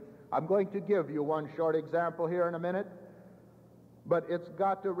seen. I'm going to give you one short example here in a minute, but it's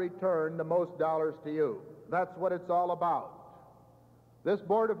got to return the most dollars to you. That's what it's all about. This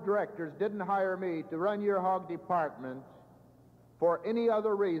board of directors didn't hire me to run your hog department for any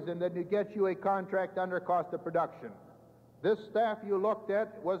other reason than to get you a contract under cost of production. This staff you looked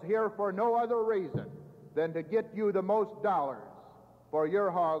at was here for no other reason than to get you the most dollars for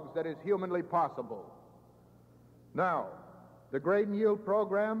your hogs that is humanly possible. Now, the grade and yield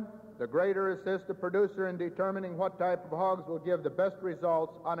program, the grader assists the producer in determining what type of hogs will give the best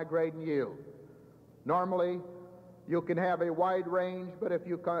results on a grade and yield. Normally, you can have a wide range, but if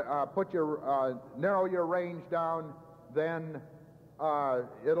you narrow your range down, then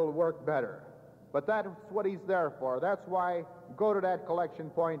it'll work better. But that's what he's there for. That's why go to that collection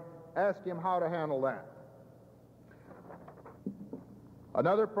point, ask him how to handle that.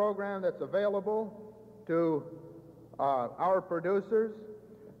 Another program that's available to our producers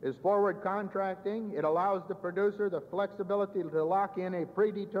is forward contracting. It allows the producer the flexibility to lock in a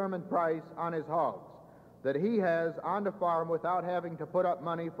predetermined price on his hogs that he has on the farm without having to put up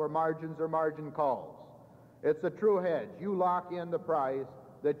money for margins or margin calls. It's a true hedge. You lock in the price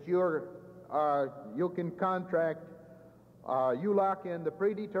that you can contract. You lock in the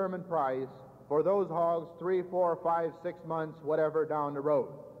predetermined price for those hogs 3, 4, 5, 6 months, whatever, down the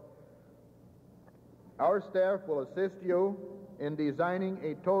road. Our staff will assist you in designing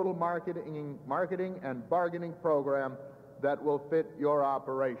a total marketing and bargaining program that will fit your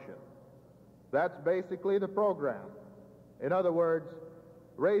operation. That's basically the program. In other words,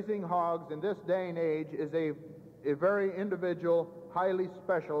 raising hogs in this day and age is a very individual, highly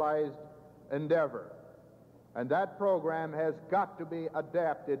specialized endeavor. And that program has got to be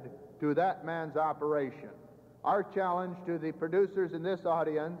adapted to that man's operation. Our challenge to the producers in this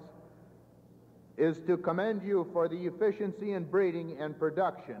audience is to commend you for the efficiency in breeding and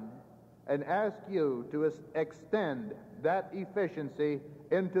production and ask you to extend that efficiency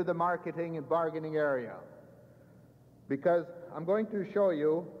into the marketing and bargaining area. Because I'm going to show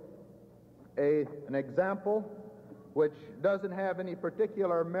you an example which doesn't have any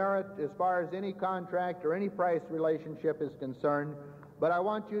particular merit as far as any contract or any price relationship is concerned, but I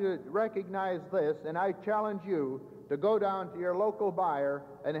want you to recognize this, and I challenge you to go down to your local buyer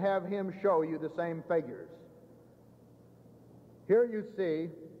and have him show you the same figures. Here you see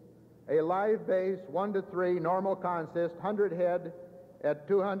a live base 1 to 3 normal consist 100 head at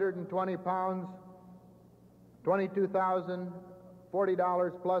 220 pounds,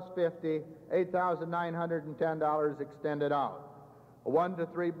 $22,040 plus 50, $8,910 extended out. A 1 to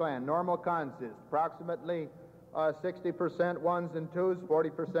 3 blend, normal consist, approximately 60% ones and twos,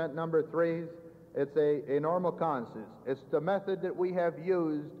 40% number threes. It's a normal consist. It's the method that we have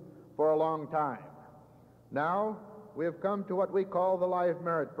used for a long time. Now, we have come to what we call the Live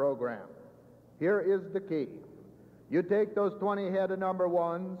Merit Program. Here is the key. You take those 20 head of number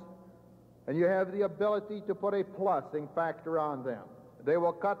ones, and you have the ability to put a plusing factor on them. They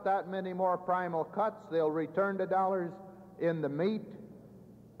will cut that many more primal cuts. They'll return the dollars in the meat,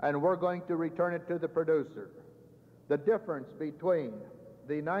 and we're going to return it to the producer. The difference between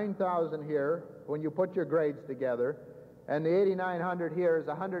the 9,000 here, when you put your grades together, and the 8,900 here is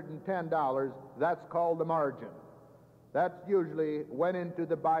 $110. That's called the margin. That's usually went into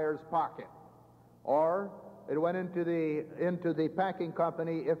the buyer's pocket, or it went into the packing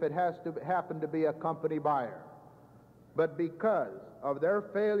company if it has to happen to be a company buyer. But because of their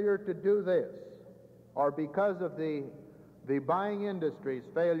failure to do this, or because of the buying industry's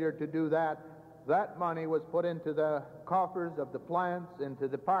failure to do that, that money was put into the coffers of the plants, into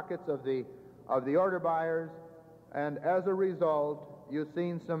the pockets of the order buyers, and as a result, you've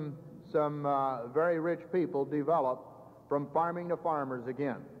seen some very rich people develop from farming to farmers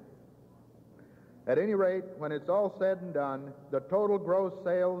again. At any rate, when it's all said and done, the total gross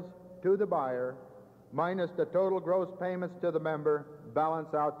sales to the buyer minus the total gross payments to the member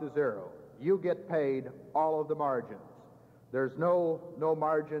balance out to zero. You get paid all of the margins. There's no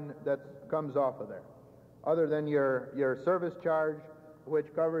margin that comes off of there, other than your service charge, which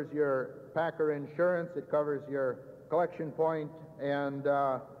covers your packer insurance, it covers your collection point, and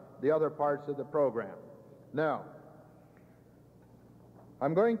the other parts of the program. Now,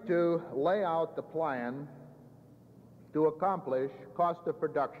 I'm going to lay out the plan to accomplish cost of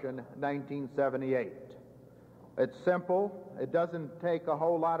production 1978. It's simple. It doesn't take a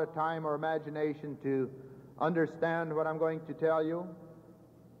whole lot of time or imagination to understand what I'm going to tell you.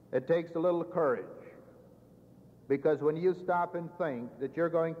 It takes a little courage, because when you stop and think that you're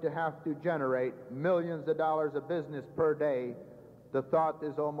going to have to generate millions of dollars of business per day, the thought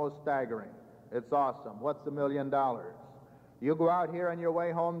is almost staggering. It's awesome. What's $1 million? You go out here on your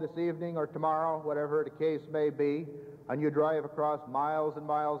way home this evening or tomorrow, whatever the case may be, and you drive across miles and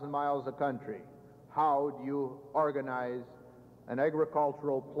miles and miles of country. How do you organize an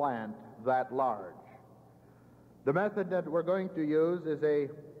agricultural plant that large? The method that we're going to use is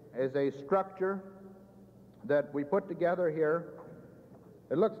a structure that we put together here.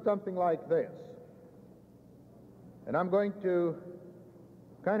 It looks something like this. And I'm going to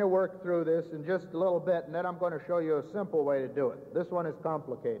kind of work through this in just a little bit, and then I'm going to show you a simple way to do it. This one is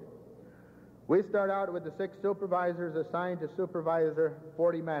complicated. We start out with the 6 supervisors assigned to supervisor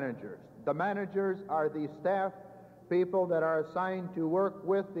 40 managers. The managers are the staff people that are assigned to work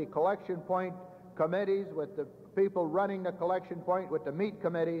with the collection point committees, with the people running the collection point, with the meat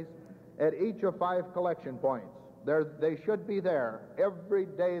committees at each of 5 collection points. They should be there every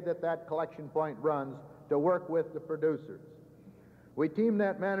day that collection point runs to work with the producers. We team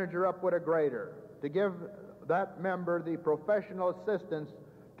that manager up with a grader to give that member the professional assistance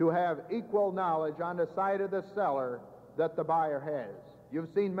to have equal knowledge on the side of the seller that the buyer has. You've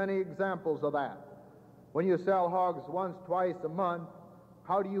seen many examples of that. When you sell hogs once, twice a month,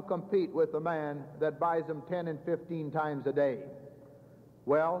 how do you compete with a man that buys them 10 and 15 times a day?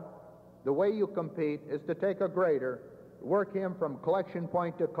 Well, the way you compete is to take a grader, work him from collection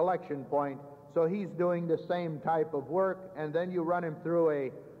point to collection point, so he's doing the same type of work, and then you run him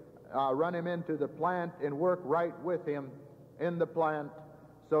through run him into the plant and work right with him in the plant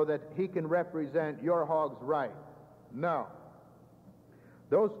so that he can represent your hogs right. Now,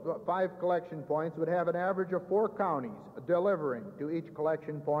 those 5 collection points would have an average of 4 counties delivering to each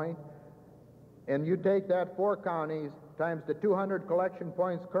collection point, and you take that 4 counties times the 200 collection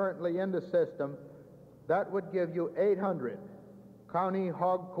points currently in the system, that would give you 800 county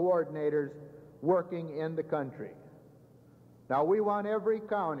hog coordinators working in the country. Now, we want every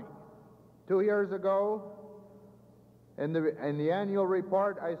county. 2 years ago, in the annual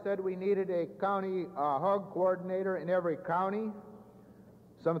report, I said we needed a county hog coordinator in every county.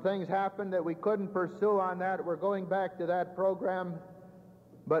 Some things happened that we couldn't pursue on that. We're going back to that program.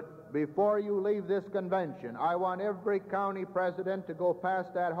 But before you leave this convention, I want every county president to go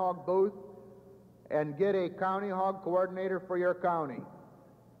past that hog booth and get a county hog coordinator for your county.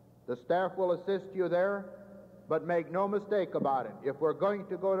 The staff will assist you there, but make no mistake about it. If we're going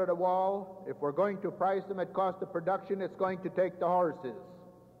to go to the wall, if we're going to price them at cost of production, it's going to take the horses,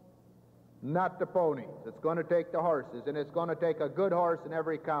 not the ponies. It's going to take the horses, and it's going to take a good horse in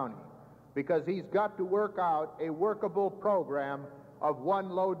every county, because he's got to work out a workable program of 1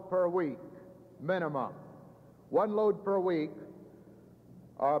 load per week, minimum. 1 load per week.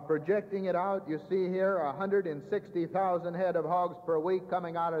 Projecting it out, you see here 160,000 head of hogs per week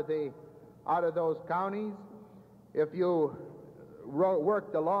coming out of those counties. If you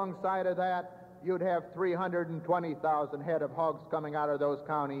worked alongside of that you'd have 320,000 head of hogs coming out of those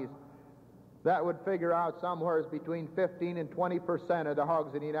counties. That would figure out somewhere between 15 and 20% of the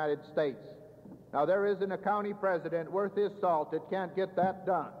hogs in the United States. Now, there isn't a county president worth his salt that can't get that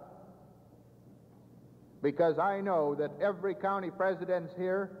done. Because I know that every county president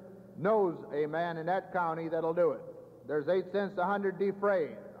here knows a man in that county that'll do it. There's 8 cents a hundred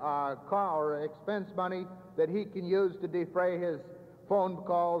defray, or expense money that he can use to defray his phone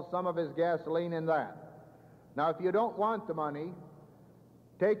calls, some of his gasoline, and that. Now, if you don't want the money,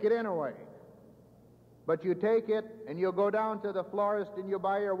 take it anyway. But you take it and you go down to the florist and you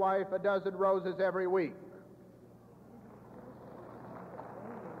buy your wife a dozen roses every week.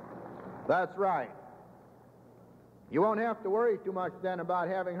 That's right. You won't have to worry too much then about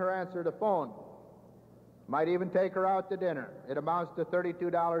having her answer the phone. Might even take her out to dinner. It amounts to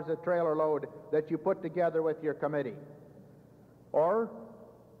 $32 a trailer load that you put together with your committee. Or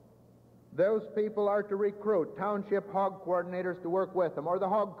those people are to recruit township hog coordinators to work with them, or the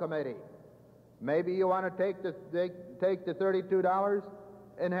hog committee. Maybe you want to take the $32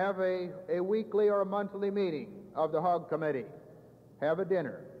 and have a weekly or a monthly meeting of the hog committee. Have a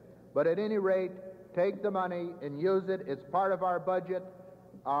dinner. But at any rate, take the money and use it. It's part of our budget.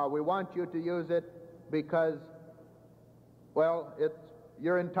 We want you to use it because, well,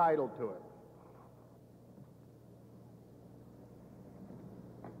 you're entitled to it.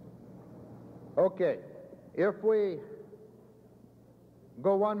 Okay, if we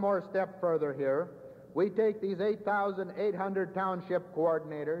go one more step further here, we take these 8,800 township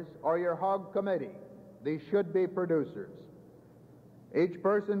coordinators, or your hog committee. These should be producers. Each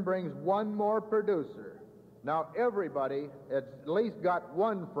person brings one more producer. Now, everybody has at least got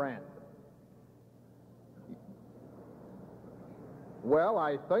one friend. Well,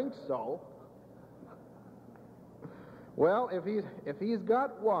 I think so. Well, if he's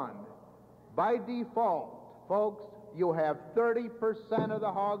got one, by default, folks, you have 30% of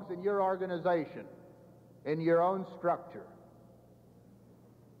the hogs in your organization, in your own structure.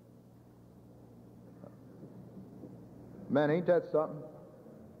 Man, ain't that something?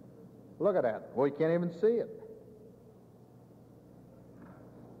 Look at that. Well, you can't even see it.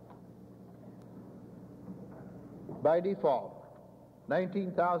 By default,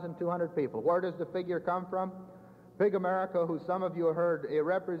 19,200 people. Where does the figure come from? Pig America, who some of you heard a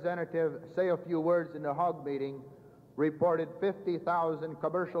representative say a few words in the hog meeting, reported 50,000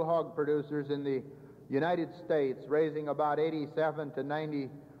 commercial hog producers in the United States, raising about 87 to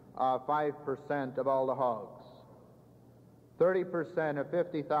 95% of all the hogs. 30% of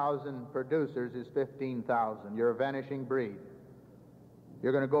 50,000 producers is 15,000. You're a vanishing breed.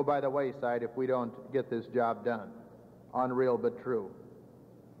 You're going to go by the wayside if we don't get this job done. Unreal but true.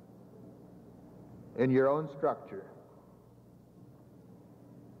 In your own structure.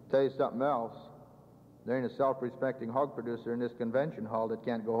 Tell you something else. There ain't a self-respecting hog producer in this convention hall that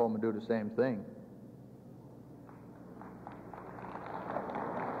can't go home and do the same thing.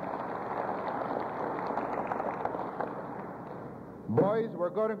 Boys, we're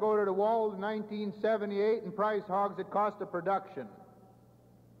going to go to the wall in 1978 and price hogs at cost of production.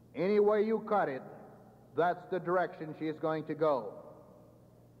 Any way you cut it, that's the direction she is going to go.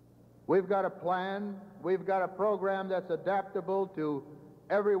 We've got a plan, we've got a program that's adaptable to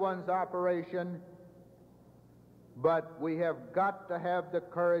everyone's operation, but we have got to have the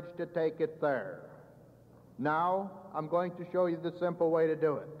courage to take it there. Now, I'm going to show you the simple way to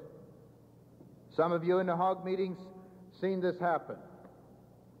do it. Some of you in the hog meetings seen this happen.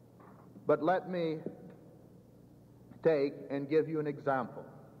 But let me take and give you an example.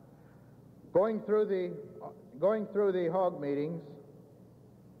 Going through the hog meetings,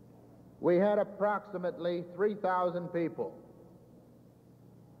 we had approximately 3,000 people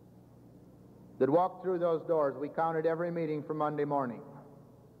that walked through those doors. We counted every meeting for Monday morning.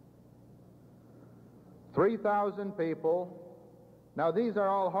 3,000 people. Now, these are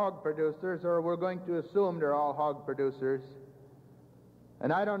all hog producers, or we're going to assume they're all hog producers.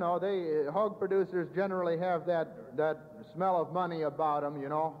 And I don't know, hog producers generally have that smell of money about them, you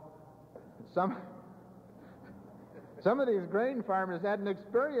know. Some of these grain farmers hadn't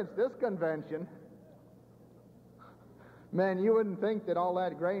experienced this convention. Man, you wouldn't think that all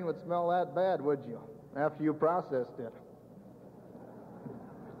that grain would smell that bad, would you, after you processed it?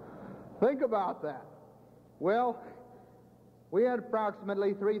 Think about that. Well, we had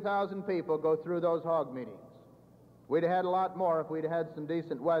approximately 3,000 people go through those hog meetings. We'd have had a lot more if we'd had some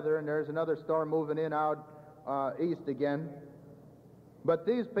decent weather, and there's another storm moving in out east again. But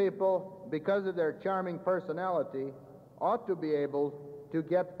these people, because of their charming personality, ought to be able to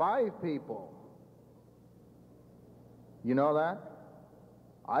get 5 people. You know that?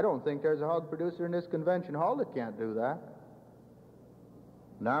 I don't think there's a hog producer in this convention hall that can't do that.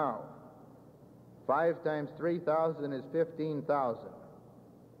 Now, 5 times 3,000 is 15,000.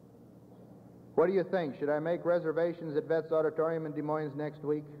 What do you think? Should I make reservations at Vet's Auditorium in Des Moines next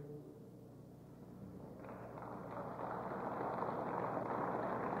week?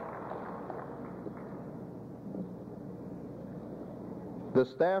 The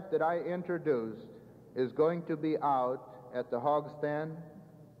staff that I introduced is going to be out at the hog stand.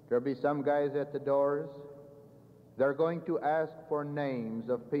 There'll be some guys at the doors. They're going to ask for names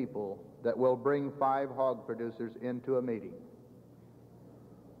of people that will bring 5 hog producers into a meeting.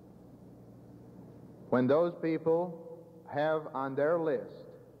 When those people have on their list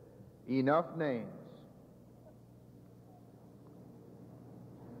enough names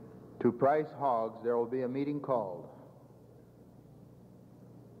to price hogs, there will be a meeting called.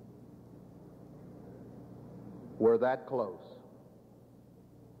 We're that close.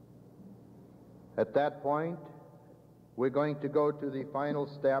 At that point, we're going to go to the final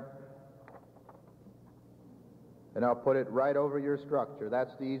step, and I'll put it right over your structure.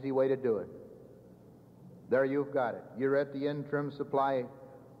 That's the easy way to do it. There you've got it. You're at the interim supply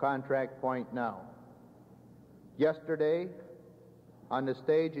contract point now. Yesterday, on the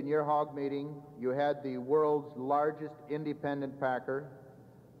stage in your hog meeting, you had the world's largest independent packer,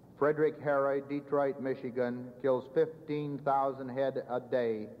 Frederick Harry, Detroit, Michigan, kills 15,000 head a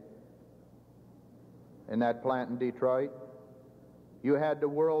day in that plant in Detroit. You had the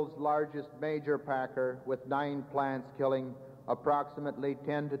world's largest major packer with 9 plants killing approximately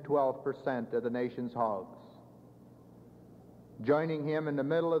 10 to 12% of the nation's hogs. Joining him in the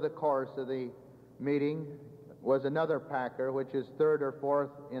middle of the course of the meeting was another packer, which is 3rd or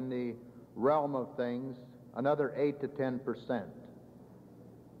 4th in the realm of things, another 8 to 10%.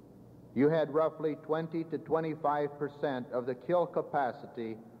 You had roughly 20 to 25% of the kill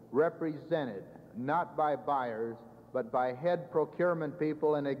capacity represented not by buyers, but by head procurement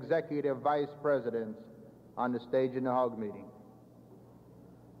people and executive vice presidents on the stage in the hog meeting.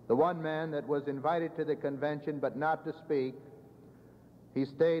 The one man that was invited to the convention but not to speak, he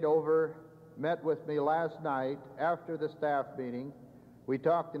stayed over, met with me last night after the staff meeting. We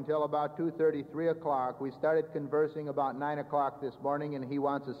talked until about 2:30, 3 o'clock. We started conversing about 9 o'clock this morning, and he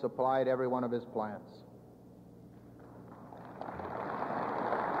wants a supply at every one of his plants.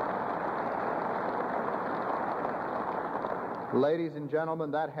 Ladies and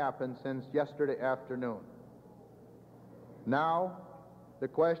gentlemen, that happened since yesterday afternoon. Now, the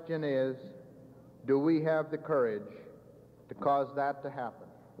question is, do we have the courage to cause that to happen?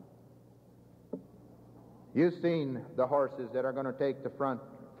 You've seen the horses that are going to take the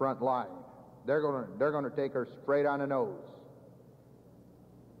front line. They're going to take her straight on the nose.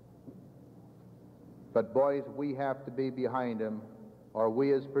 But boys, we have to be behind them, or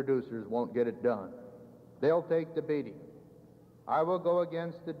we as producers won't get it done. They'll take the beating. I will go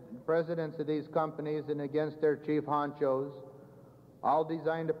against the presidents of these companies and against their chief honchos. I'll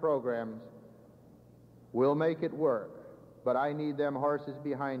design the programs. We'll make it work. But I need them horses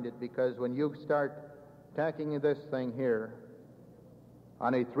behind it, because when you start tacking this thing here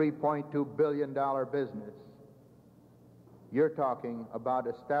on a $3.2 billion business, you're talking about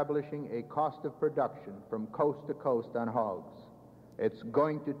establishing a cost of production from coast to coast on hogs. It's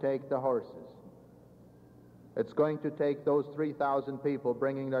going to take the horses. It's going to take those 3,000 people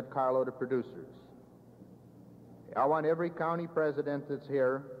bringing that carload of producers. I want every county president that's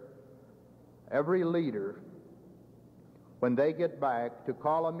here, every leader, when they get back, to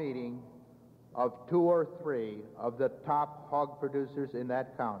call a meeting of 2 or 3 of the top hog producers in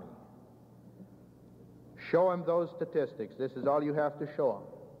that county. Show them those statistics. This is all you have to show them.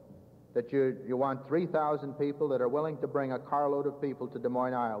 That you want 3,000 people that are willing to bring a carload of people to Des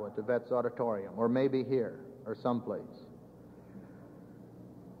Moines, Iowa, to Vet's Auditorium, or maybe here, or someplace.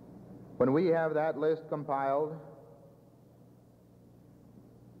 When we have that list compiled,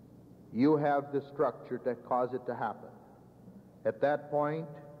 you have the structure to cause it to happen. At that point,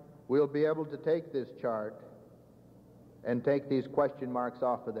 we'll be able to take this chart and take these question marks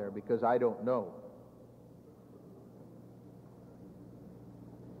off of there, because I don't know.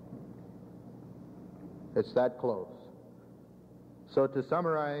 It's that close. So to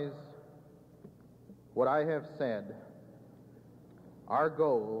summarize what I have said, our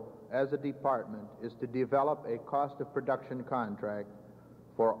goal as a department is to develop a cost of production contract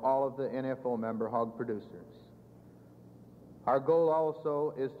for all of the NFO member hog producers. Our goal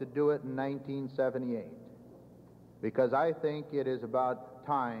also is to do it in 1978, because I think it is about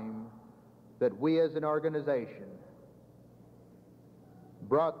time that we as an organization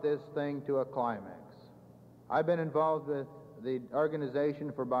brought this thing to a climax. I've been involved with the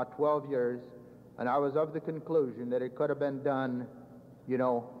organization for about 12 years, and I was of the conclusion that it could have been done,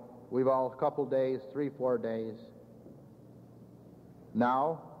 we've all a couple days, 3-4 days.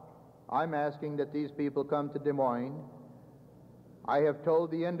 Now, I'm asking that these people come to Des Moines. I have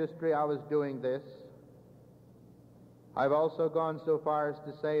told the industry I was doing this. I've also gone so far as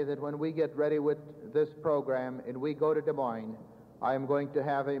to say that when we get ready with this program and we go to Des Moines, I am going to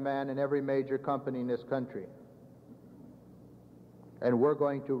have a man in every major company in this country. And we're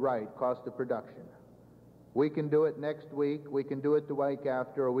going to write cost of production. We can do it next week, we can do it the week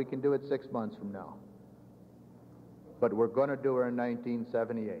after, or we can do it 6 months from now. But we're going to do it in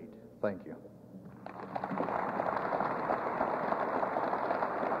 1978. Thank you.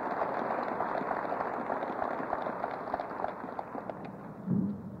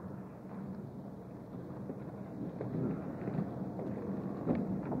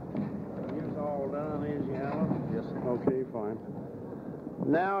 Okay, fine.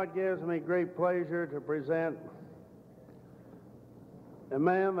 Now it gives me great pleasure to present a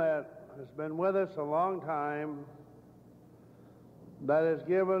man that has been with us a long time, that has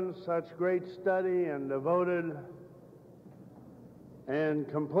given such great study and devoted and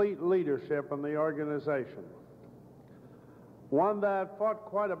complete leadership in the organization. One that fought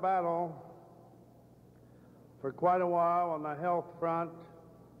quite a battle for quite a while on the health front,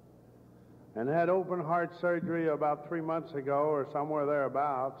 and had open heart surgery about 3 months ago or somewhere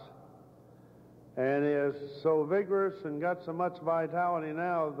thereabouts, and is so vigorous and got so much vitality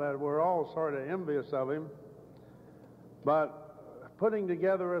now that we're all sort of envious of him. But putting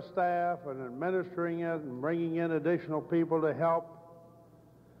together a staff and administering it and bringing in additional people to help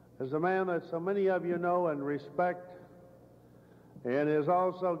is a man that so many of you know and respect, and is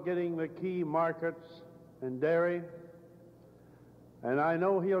also getting the key markets in dairy. And I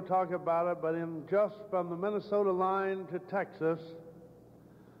know he'll talk about it, but just from the Minnesota line to Texas,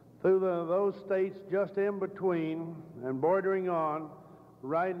 through those states just in between and bordering on,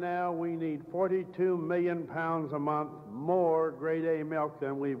 right now we need 42 million pounds a month more grade A milk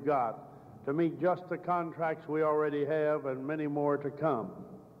than we've got to meet just the contracts we already have and many more to come.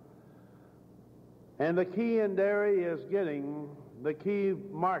 And the key in dairy is getting the key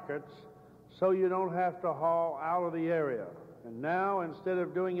markets so you don't have to haul out of the area. And now, instead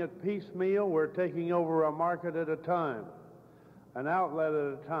of doing it piecemeal, we're taking over a market at a time, an outlet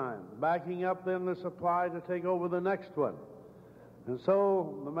at a time, backing up then the supply to take over the next one. And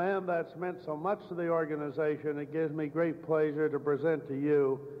so, the man that's meant so much to the organization, it gives me great pleasure to present to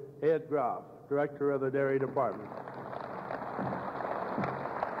you Ed Groff, Director of the Dairy Department.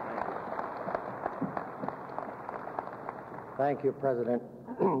 Thank you, President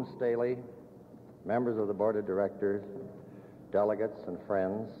Staley, members of the Board of Directors, delegates and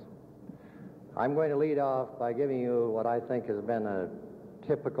friends. I'm going to lead off by giving you what I think has been a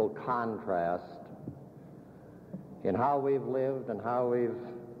typical contrast in how we've lived and how we've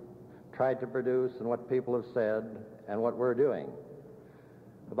tried to produce and what people have said and what we're doing.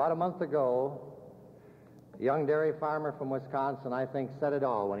 About a month ago, a young dairy farmer from Wisconsin, I think, said it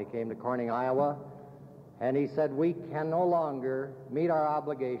all when he came to Corning, Iowa, and he said, we can no longer meet our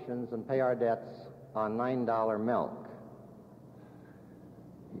obligations and pay our debts on $9 milk.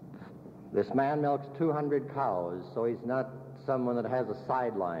 This man milks 200 cows, so he's not someone that has a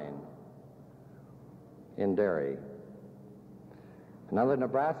sideline in dairy. Another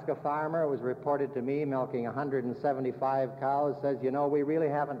Nebraska farmer, was reported to me, milking 175 cows, says, we really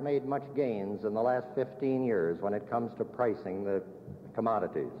haven't made much gains in the last 15 years when it comes to pricing the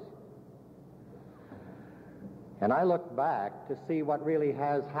commodities. And I look back to see what really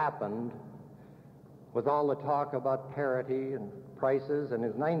has happened with all the talk about parity and prices, and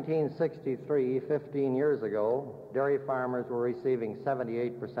in 1963, 15 years ago, dairy farmers were receiving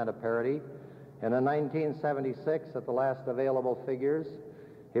 78% of parity, and in 1976, at the last available figures,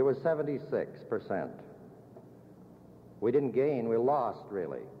 it was 76%. We didn't gain, we lost,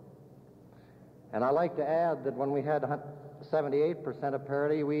 really. And I like to add that when we had 78% of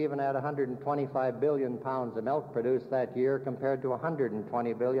parity, we even had 125 billion pounds of milk produced that year compared to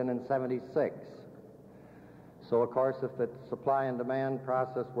 120 billion in 76. So, of course, if the supply and demand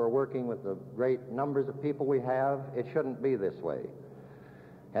process were working with the great numbers of people we have, it shouldn't be this way.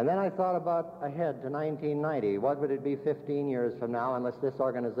 And then I thought about ahead to 1990. What would it be 15 years from now unless this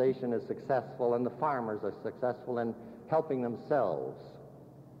organization is successful and the farmers are successful in helping themselves?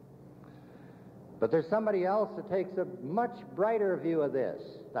 But there's somebody else that takes a much brighter view of this.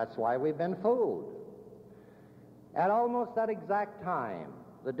 That's why we've been fooled. At almost that exact time,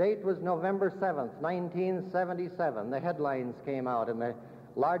 the date was November 7th, 1977. The headlines came out in the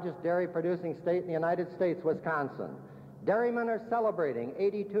largest dairy-producing state in the United States, Wisconsin. Dairymen are celebrating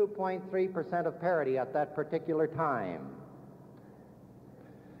 82.3% of parity at that particular time.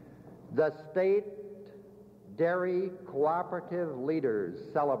 The state dairy cooperative leaders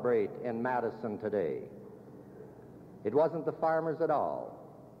celebrate in Madison today. It wasn't the farmers at all.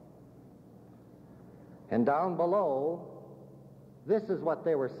 And down below, this is what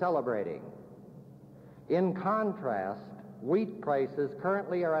they were celebrating. In contrast, wheat prices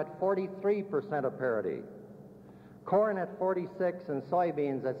currently are at 43% of parity, corn at 46% and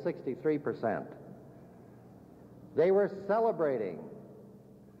soybeans at 63%. They were celebrating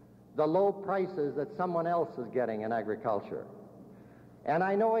the low prices that someone else is getting in agriculture. And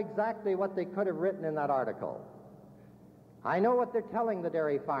I know exactly what they could have written in that article. I know what they're telling the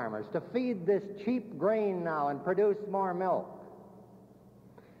dairy farmers, to feed this cheap grain now and produce more milk.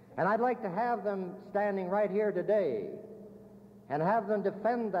 And I'd like to have them standing right here today and have them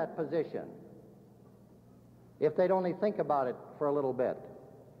defend that position if they'd only think about it for a little bit.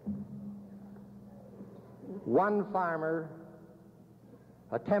 One farmer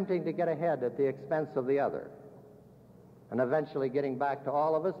attempting to get ahead at the expense of the other, and eventually getting back to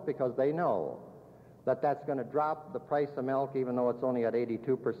all of us because they know that that's going to drop the price of milk even though it's only at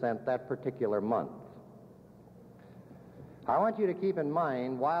 82% that particular month. I want you to keep in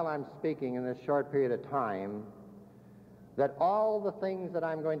mind while I'm speaking in this short period of time that all the things that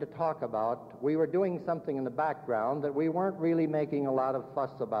I'm going to talk about, we were doing something in the background that we weren't really making a lot of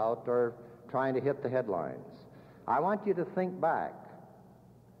fuss about or trying to hit the headlines. I want you to think back.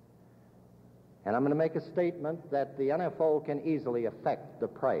 And I'm going to make a statement that the NFO can easily affect the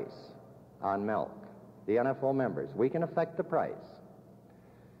price on milk. The NFO members, we can affect the price.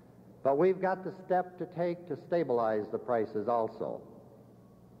 But we've got the step to take to stabilize the prices also.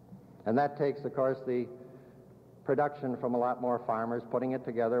 And that takes, of course, the production from a lot more farmers putting it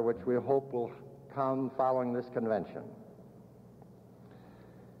together, which we hope will come following this convention.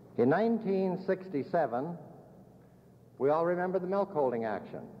 In 1967, we all remember the milk holding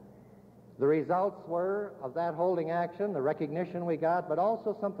action. The results were of that holding action, the recognition we got, but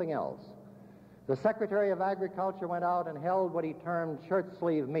also something else. The Secretary of Agriculture went out and held what he termed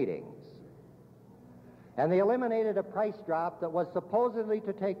shirt-sleeve meetings. And they eliminated a price drop that was supposedly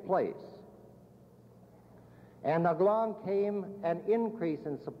to take place. And along came an increase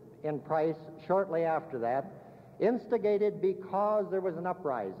in price shortly after that, instigated because there was an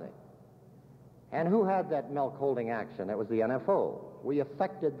uprising. And who had that milk holding action? It was the NFO. We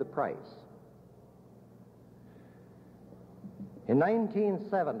affected the price. In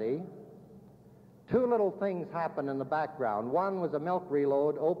 1970, two little things happened in the background. One was a milk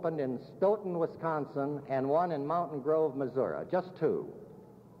reload opened in Stoughton, Wisconsin, and one in Mountain Grove, Missouri. Just two.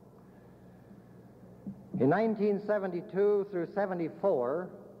 In 1972 through 74,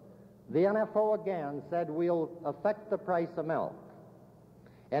 the NFO again said we'll affect the price of milk.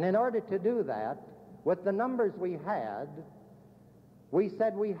 And in order to do that, with the numbers we had, we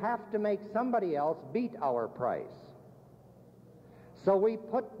said we have to make somebody else beat our price. So we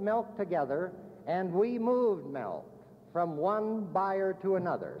put milk together and we moved milk from one buyer to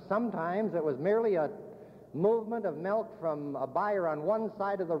another. Sometimes it was merely a movement of milk from a buyer on one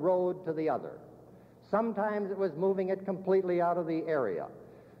side of the road to the other. Sometimes it was moving it completely out of the area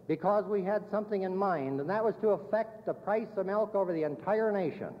because we had something in mind, and that was to affect the price of milk over the entire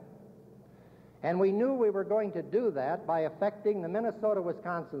nation. And we knew we were going to do that by affecting the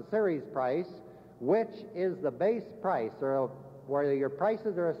Minnesota-Wisconsin series price, which is the base price, or where your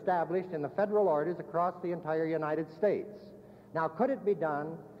prices are established in the federal orders across the entire United States. Now, could it be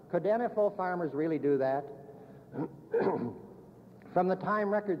done? Could NFO farmers really do that? From the time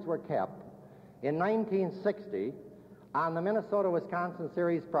records were kept, in 1960, on the Minnesota-Wisconsin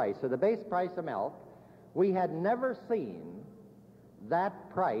series price, or the base price of milk, we had never seen that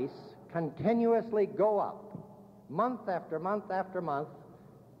price continuously go up, month after month after month,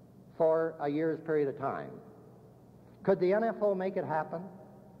 for a year's period of time. Could the NFO make it happen?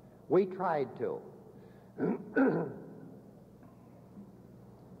 We tried to.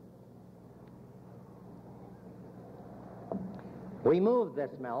 We moved this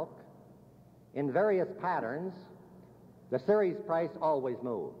milk in various patterns. The series price always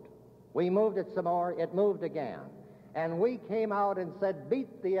moved. We moved it some more, it moved again. And we came out and said,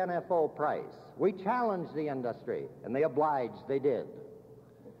 beat the NFO price. We challenged the industry, and they obliged, they did.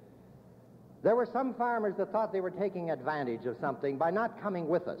 There were some farmers that thought they were taking advantage of something by not coming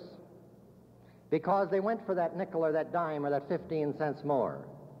with us because they went for that nickel or that dime or that 15 cents more.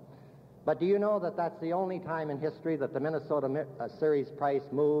 But do you know that that's the only time in history that the Minnesota series price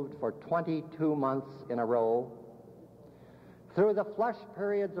moved for 22 months in a row? Through the flush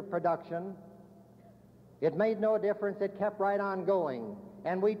periods of production, It made no difference. It kept right on going.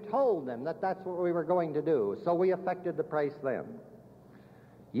 And we told them that that's what we were going to do, so we affected the price then.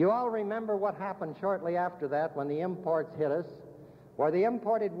 You all remember what happened shortly after that when the imports hit us, where they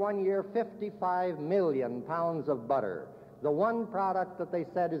imported one year 55 million pounds of butter. The one product that they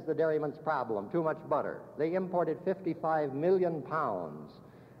said is the dairyman's problem, too much butter. They imported 55 million pounds,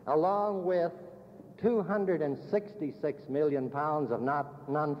 along with 266 million pounds of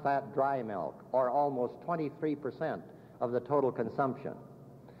non-fat dry milk, or almost 23% of the total consumption.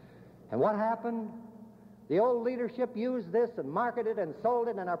 And what happened? The old leadership used this and marketed and sold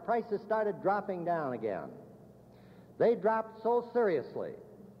it, and our prices started dropping down again. They dropped so seriously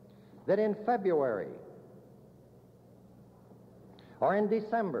that in February or in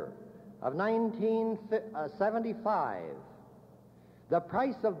December of 1975, the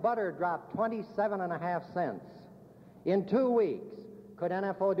price of butter dropped 27.5 cents. In 2 weeks, could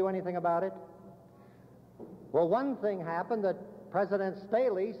NFO do anything about it? Well, one thing happened, that President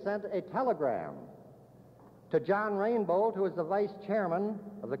Staley sent a telegram to John Rainbolt, who was the vice chairman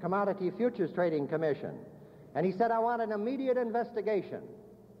of the Commodity Futures Trading Commission. And he said, I want an immediate investigation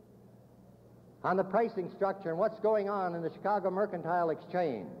on the pricing structure and what's going on in the Chicago Mercantile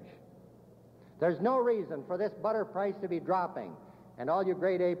Exchange. There's no reason for this butter price to be dropping. And all you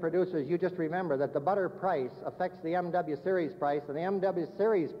grade A producers, you just remember that the butter price affects the MW series price, and the MW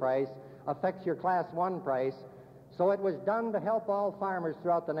series price affects your Class 1 price. So it was done to help all farmers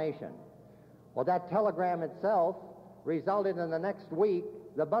throughout the nation. Well, that telegram itself resulted in the next week,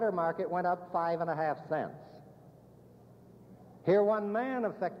 the butter market went up 5.5 cents. Here one man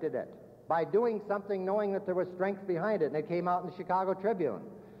affected it by doing something knowing that there was strength behind it, and it came out in the Chicago Tribune.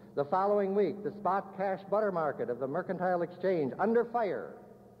 The following week, the spot cash butter market of the Mercantile Exchange, under fire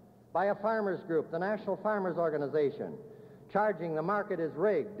by a farmers group, the National Farmers Organization, charging the market is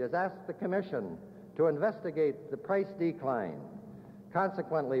rigged, has asked the Commission to investigate the price decline.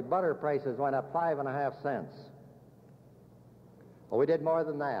 Consequently, butter prices went up 5.5 cents. Well, we did more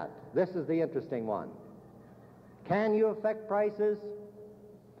than that. This is the interesting one. Can you affect prices?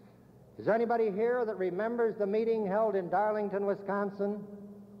 Is there anybody here that remembers the meeting held in Darlington, Wisconsin?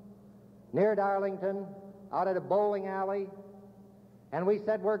 Near Darlington, out at a bowling alley? And we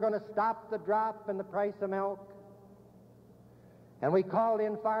said we're going to stop the drop in the price of milk. And we called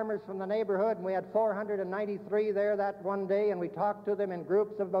in farmers from the neighborhood, and we had 493 there that one day, and we talked to them in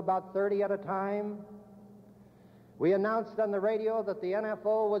groups of about 30 at a time. We announced on the radio that the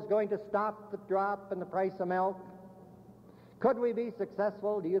NFO was going to stop the drop in the price of milk. Could we be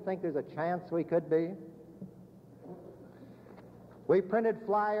successful? Do you think there's a chance we could be? We printed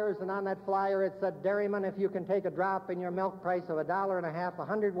flyers, and on that flyer it said, Dairyman, if you can take a drop in your milk price of $1.50 a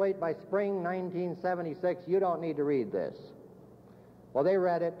hundredweight by spring 1976, you don't need to read this. Well, they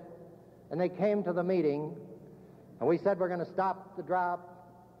read it, and they came to the meeting, and we said we're going to stop the drop,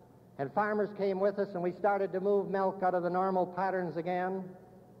 and farmers came with us, and we started to move milk out of the normal patterns again.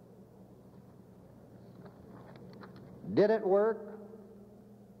 Did it work?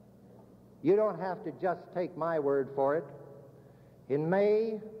 You don't have to just take my word for it. In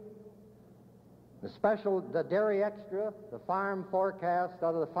May, the Dairy Extra, the farm forecast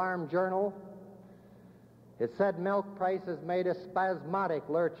out of the Farm Journal, it said milk prices made a spasmodic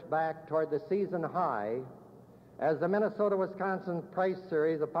lurch back toward the season high as the Minnesota-Wisconsin price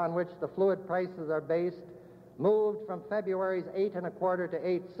series, upon which the fluid prices are based, moved from February's 8.25 to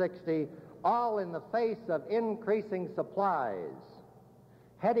 8.60, all in the face of increasing supplies,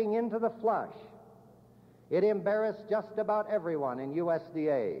 heading into the flush. It embarrassed just about everyone in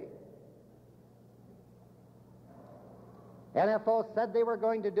USDA. NFO said they were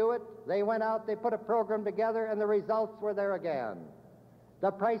going to do it. They went out, they put a program together, and the results were there again.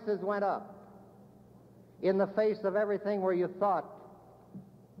 The prices went up in the face of everything where you thought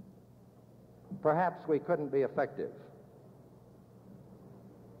perhaps we couldn't be effective.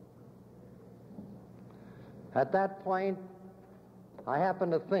 At that point, I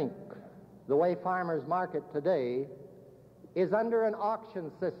happen to think the way farmers market today is under an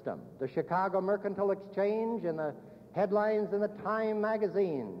auction system. The Chicago Mercantile Exchange and the headlines in the Time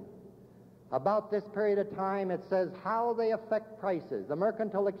magazine about this period of time, it says how they affect prices, the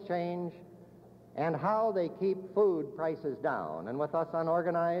Mercantile Exchange, and how they keep food prices down. And with us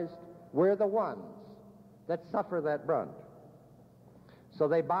unorganized, we're the ones that suffer that brunt. So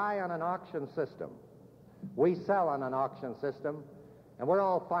they buy on an auction system. We sell on an auction system, and we're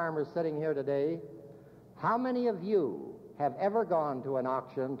all farmers sitting here today. How many of you have ever gone to an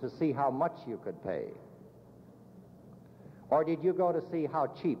auction to see how much you could pay? Or did you go to see how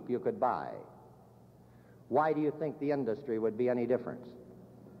cheap you could buy? Why do you think the industry would be any different?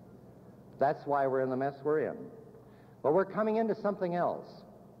 That's why we're in the mess we're in. But we're coming into something else.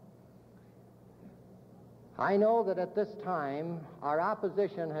 I know that at this time, our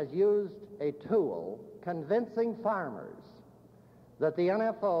opposition has used a tool convincing farmers that the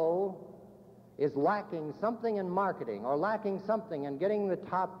NFO is lacking something in marketing or lacking something in getting the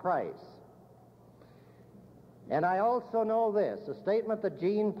top price. And I also know this, a statement that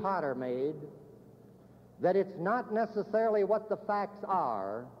Gene Potter made, that it's not necessarily what the facts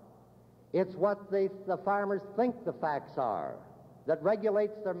are, it's what the farmers think the facts are that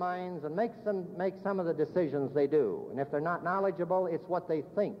regulates their minds and makes them make some of the decisions they do. And if they're not knowledgeable, it's what they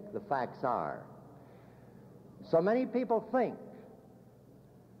think the facts are. So many people think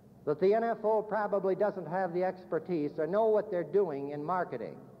that the NFO probably doesn't have the expertise or know what they're doing in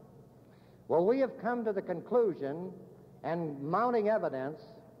marketing. Well, we have come to the conclusion and mounting evidence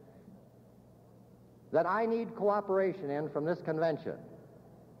that I need cooperation in from this convention.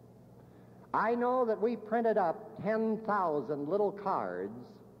 I know that we printed up 10,000 little cards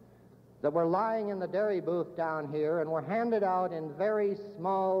that were lying in the dairy booth down here and were handed out in very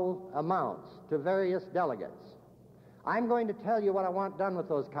small amounts to various delegates. I'm going to tell you what I want done with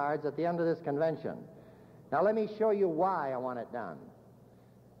those cards at the end of this convention. Now let me show you why I want it done.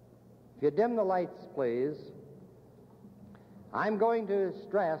 If you dim the lights, please, I'm going to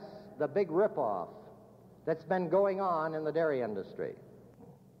stress the big ripoff that's been going on in the dairy industry.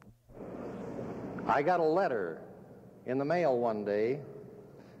 I got a letter in the mail one day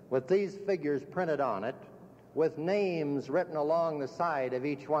with these figures printed on it, with names written along the side of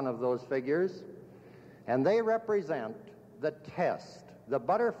each one of those figures, and they represent the test, the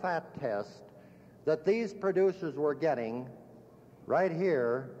butterfat test that these producers were getting right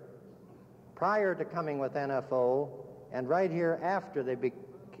here prior to coming with NFO and right here after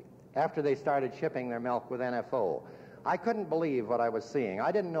they started shipping their milk with NFO. I couldn't believe what I was seeing.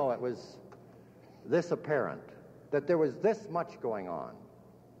 I didn't know it was this apparent, that there was this much going on.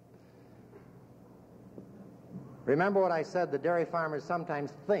 Remember what I said, the dairy farmers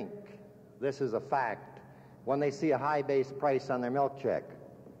sometimes think this is a fact when they see a high base price on their milk check.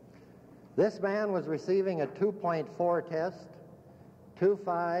 This man was receiving a 2.4 test,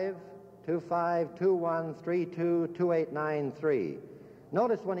 2.5, 2.5, 2.1, 3.2, 2.893.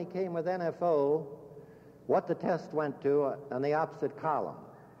 Notice when he came with NFO what the test went to on the opposite column.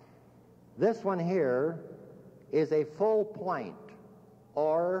 This one here is a full point,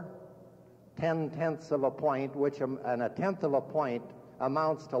 or 10/10ths of a point, and a tenth of a point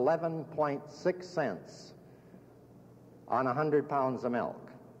amounts to 11.6 cents on 100 pounds of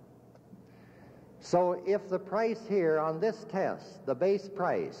milk. So if the price here on this test, the base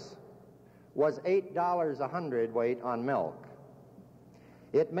price, was $8 a hundredweight on milk,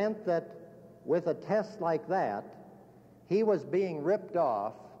 it meant that with a test like that, he was being ripped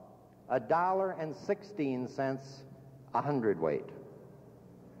off $1.16 a hundredweight.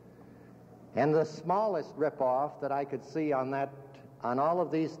 And the smallest ripoff that I could see on all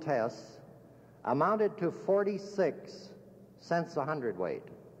of these tests amounted to 46 cents a hundredweight.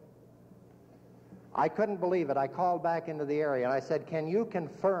 I couldn't believe it. I called back into the area and I said, "Can you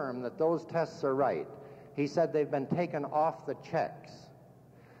confirm that those tests are right?" He said, "They've been taken off the checks."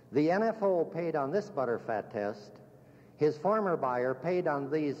 The NFO paid on this butterfat test. His former buyer paid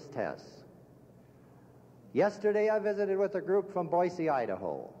on these tests. Yesterday I visited with a group from Boise,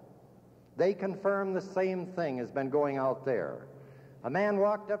 Idaho. They confirmed the same thing has been going out there. A man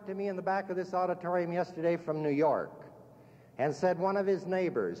walked up to me in the back of this auditorium yesterday from New York and said one of his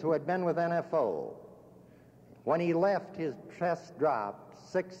neighbors who had been with NFO, when he left, his test dropped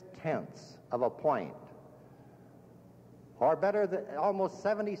 0.6 of a point, or better, almost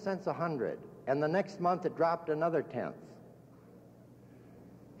 70 cents a hundred, and the next month it dropped another tenth.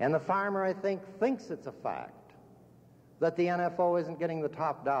 And the farmer, I think, thinks it's a fact that the NFO isn't getting the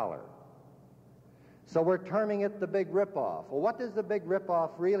top dollar. So we're terming it the big ripoff. Well, what does the big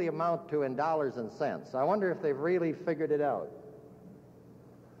ripoff really amount to in dollars and cents? I wonder if they've really figured it out.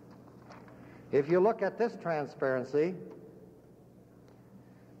 If you look at this transparency,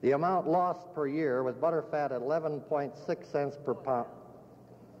 the amount lost per year with butterfat at 11.6 cents per pound.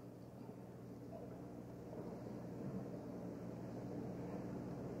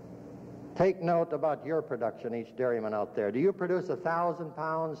 Take note about your production, each dairyman out there. Do you produce 1,000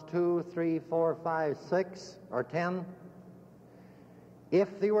 pounds, 2, 3, 4, 5, 6, or 10?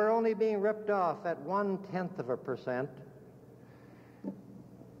 If they were only being ripped off at 0.1%,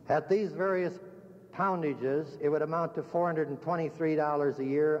 at these various poundages, it would amount to $423 a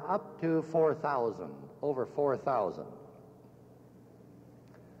year, up to $4,000, over $4,000.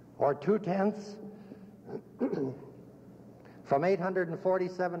 Or 2/10 from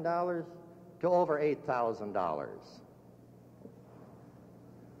 $847 to over $8,000.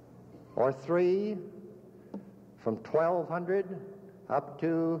 Or 3 from $1,200 up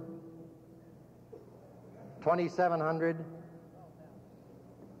to $2,700,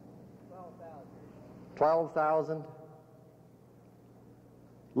 $12,000.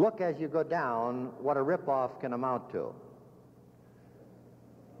 Look as you go down what a ripoff can amount to.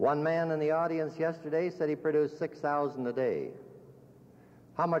 One man in the audience yesterday said he produced 6,000 a day.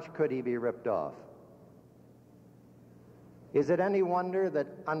 How much could he be ripped off? Is it any wonder that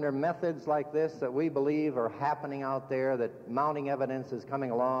under methods like this that we believe are happening out there, that mounting evidence is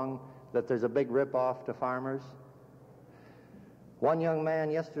coming along, that there's a big ripoff to farmers? One young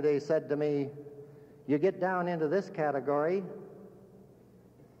man yesterday said to me, you get down into this category,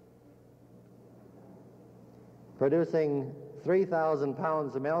 producing 3,000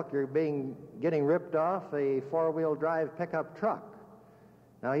 pounds of milk, you're getting ripped off a four-wheel drive pickup truck.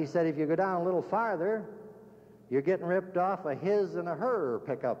 Now, he said if you go down a little farther, you're getting ripped off a his and a her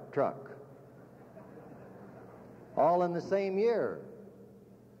pickup truck. All in the same year.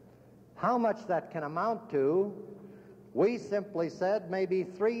 How much that can amount to, we simply said maybe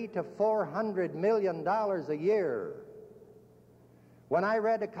 $300 to $400 million a year. When I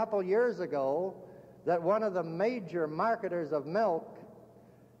read a couple years ago that one of the major marketers of milk,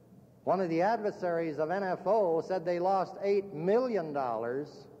 one of the adversaries of NFO, said they lost $8 million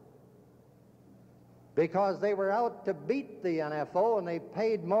because they were out to beat the NFO and they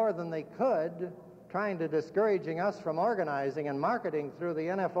paid more than they could, trying to discouraging us from organizing and marketing through the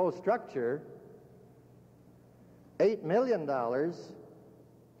NFO structure. $8 million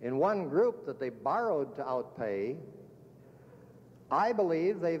in one group that they borrowed to outpay. I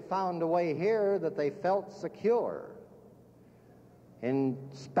believe they've found a way here that they felt secure in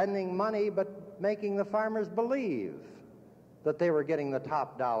spending money but making the farmers believe that they were getting the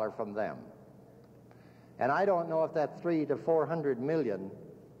top dollar from them. And I don't know if that 300 to 400 million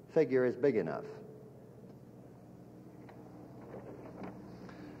figure is big enough.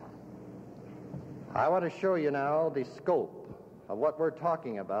 I want to show you now the scope of what we're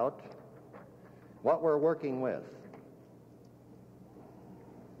talking about, what we're working with.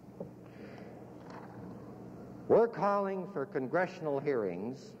 We're calling for congressional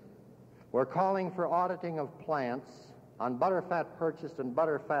hearings. We're calling for auditing of plants on butterfat purchased and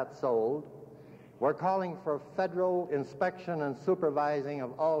butterfat sold. We're calling for federal inspection and supervising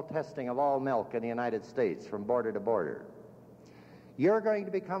of all testing of all milk in the United States from border to border. You're going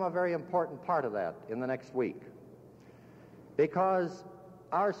to become a very important part of that in the next week, because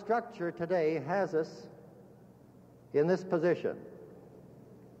our structure today has us in this position.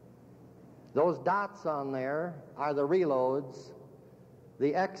 Those dots on there are the reloads.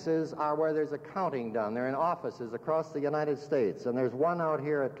 The X's are where there's accounting done. They're in offices across the United States, and there's one out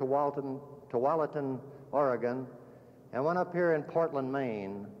here at Tualatin, Oregon, and one up here in Portland,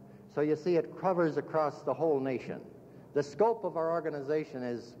 Maine. So you see it covers across the whole nation. The scope of our organization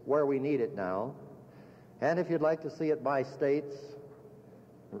is where we need it now. And if you'd like to see it by states,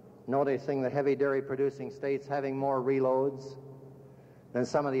 noticing the heavy dairy producing states having more reloads than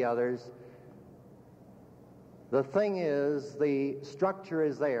some of the others, the thing is, the structure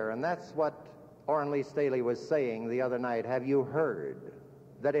is there, and that's what Orrin Lee Staley was saying the other night. Have you heard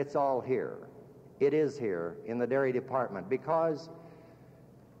that it's all here? It is here in the dairy department, because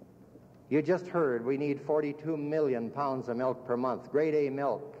you just heard we need 42 million pounds of milk per month, grade A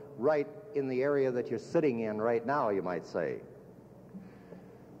milk, right in the area that you're sitting in right now, you might say,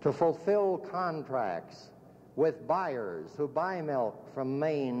 to fulfill contracts with buyers who buy milk from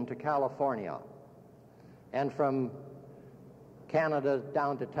Maine to California and from Canada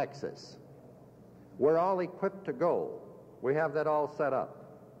down to Texas. We're all equipped to go. We have that all set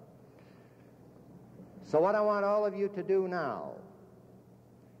up. So what I want all of you to do now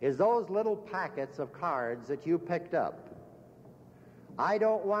is those little packets of cards that you picked up. I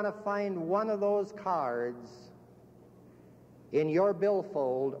don't want to find one of those cards in your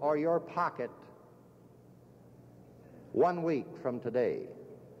billfold or your pocket 1 week from today.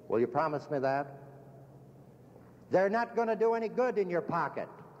 Will you promise me that? They're not going to do any good in your pocket.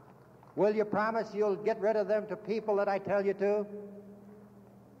 Will you promise you'll get rid of them to people that I tell you to?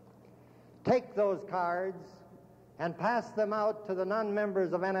 Take those cards and pass them out to the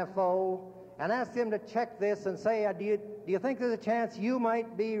non-members of NFO and ask them to check this and say, do you think there's a chance you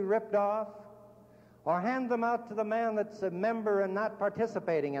might be ripped off? Or hand them out to the man that's a member and not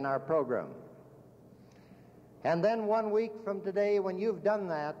participating in our program. And then 1 week from today, when you've done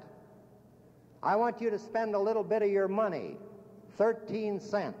that, I want you to spend a little bit of your money, 13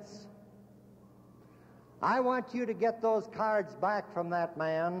 cents. I want you to get those cards back from that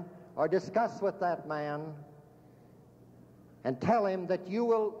man or discuss with that man and tell him that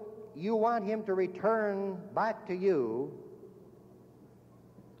you want him to return back to you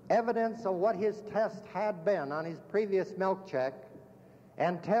evidence of what his test had been on his previous milk check,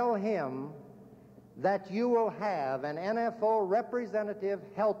 and tell him that you will have an NFO representative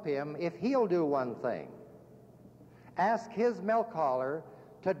help him if he'll do one thing. Ask his milk hauler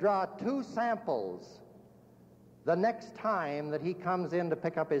to draw 2 samples the next time that he comes in to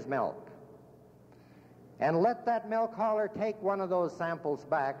pick up his milk. And let that milk hauler take one of those samples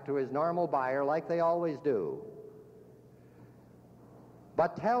back to his normal buyer like they always do.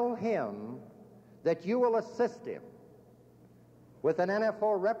 But tell him that you will assist him with an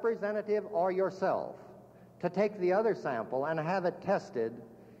NFO representative or yourself to take the other sample and have it tested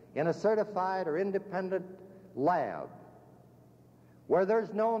in a certified or independent lab where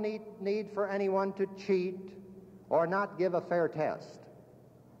there's no need for anyone to cheat or not give a fair test.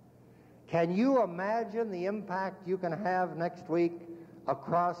 Can you imagine the impact you can have next week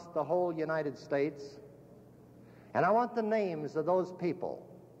across the whole United States? And I want the names of those people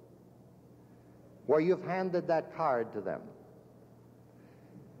where you've handed that card to them.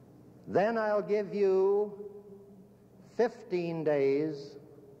 Then I'll give you 15 days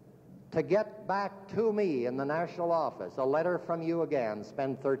to get back to me in the national office, a letter from you again,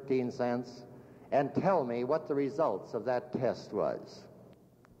 spend 13 cents, and tell me what the results of that test was.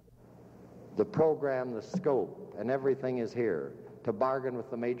 The program, the scope, and everything is here to bargain with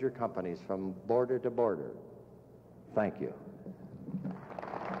the major companies from border to border. Thank you.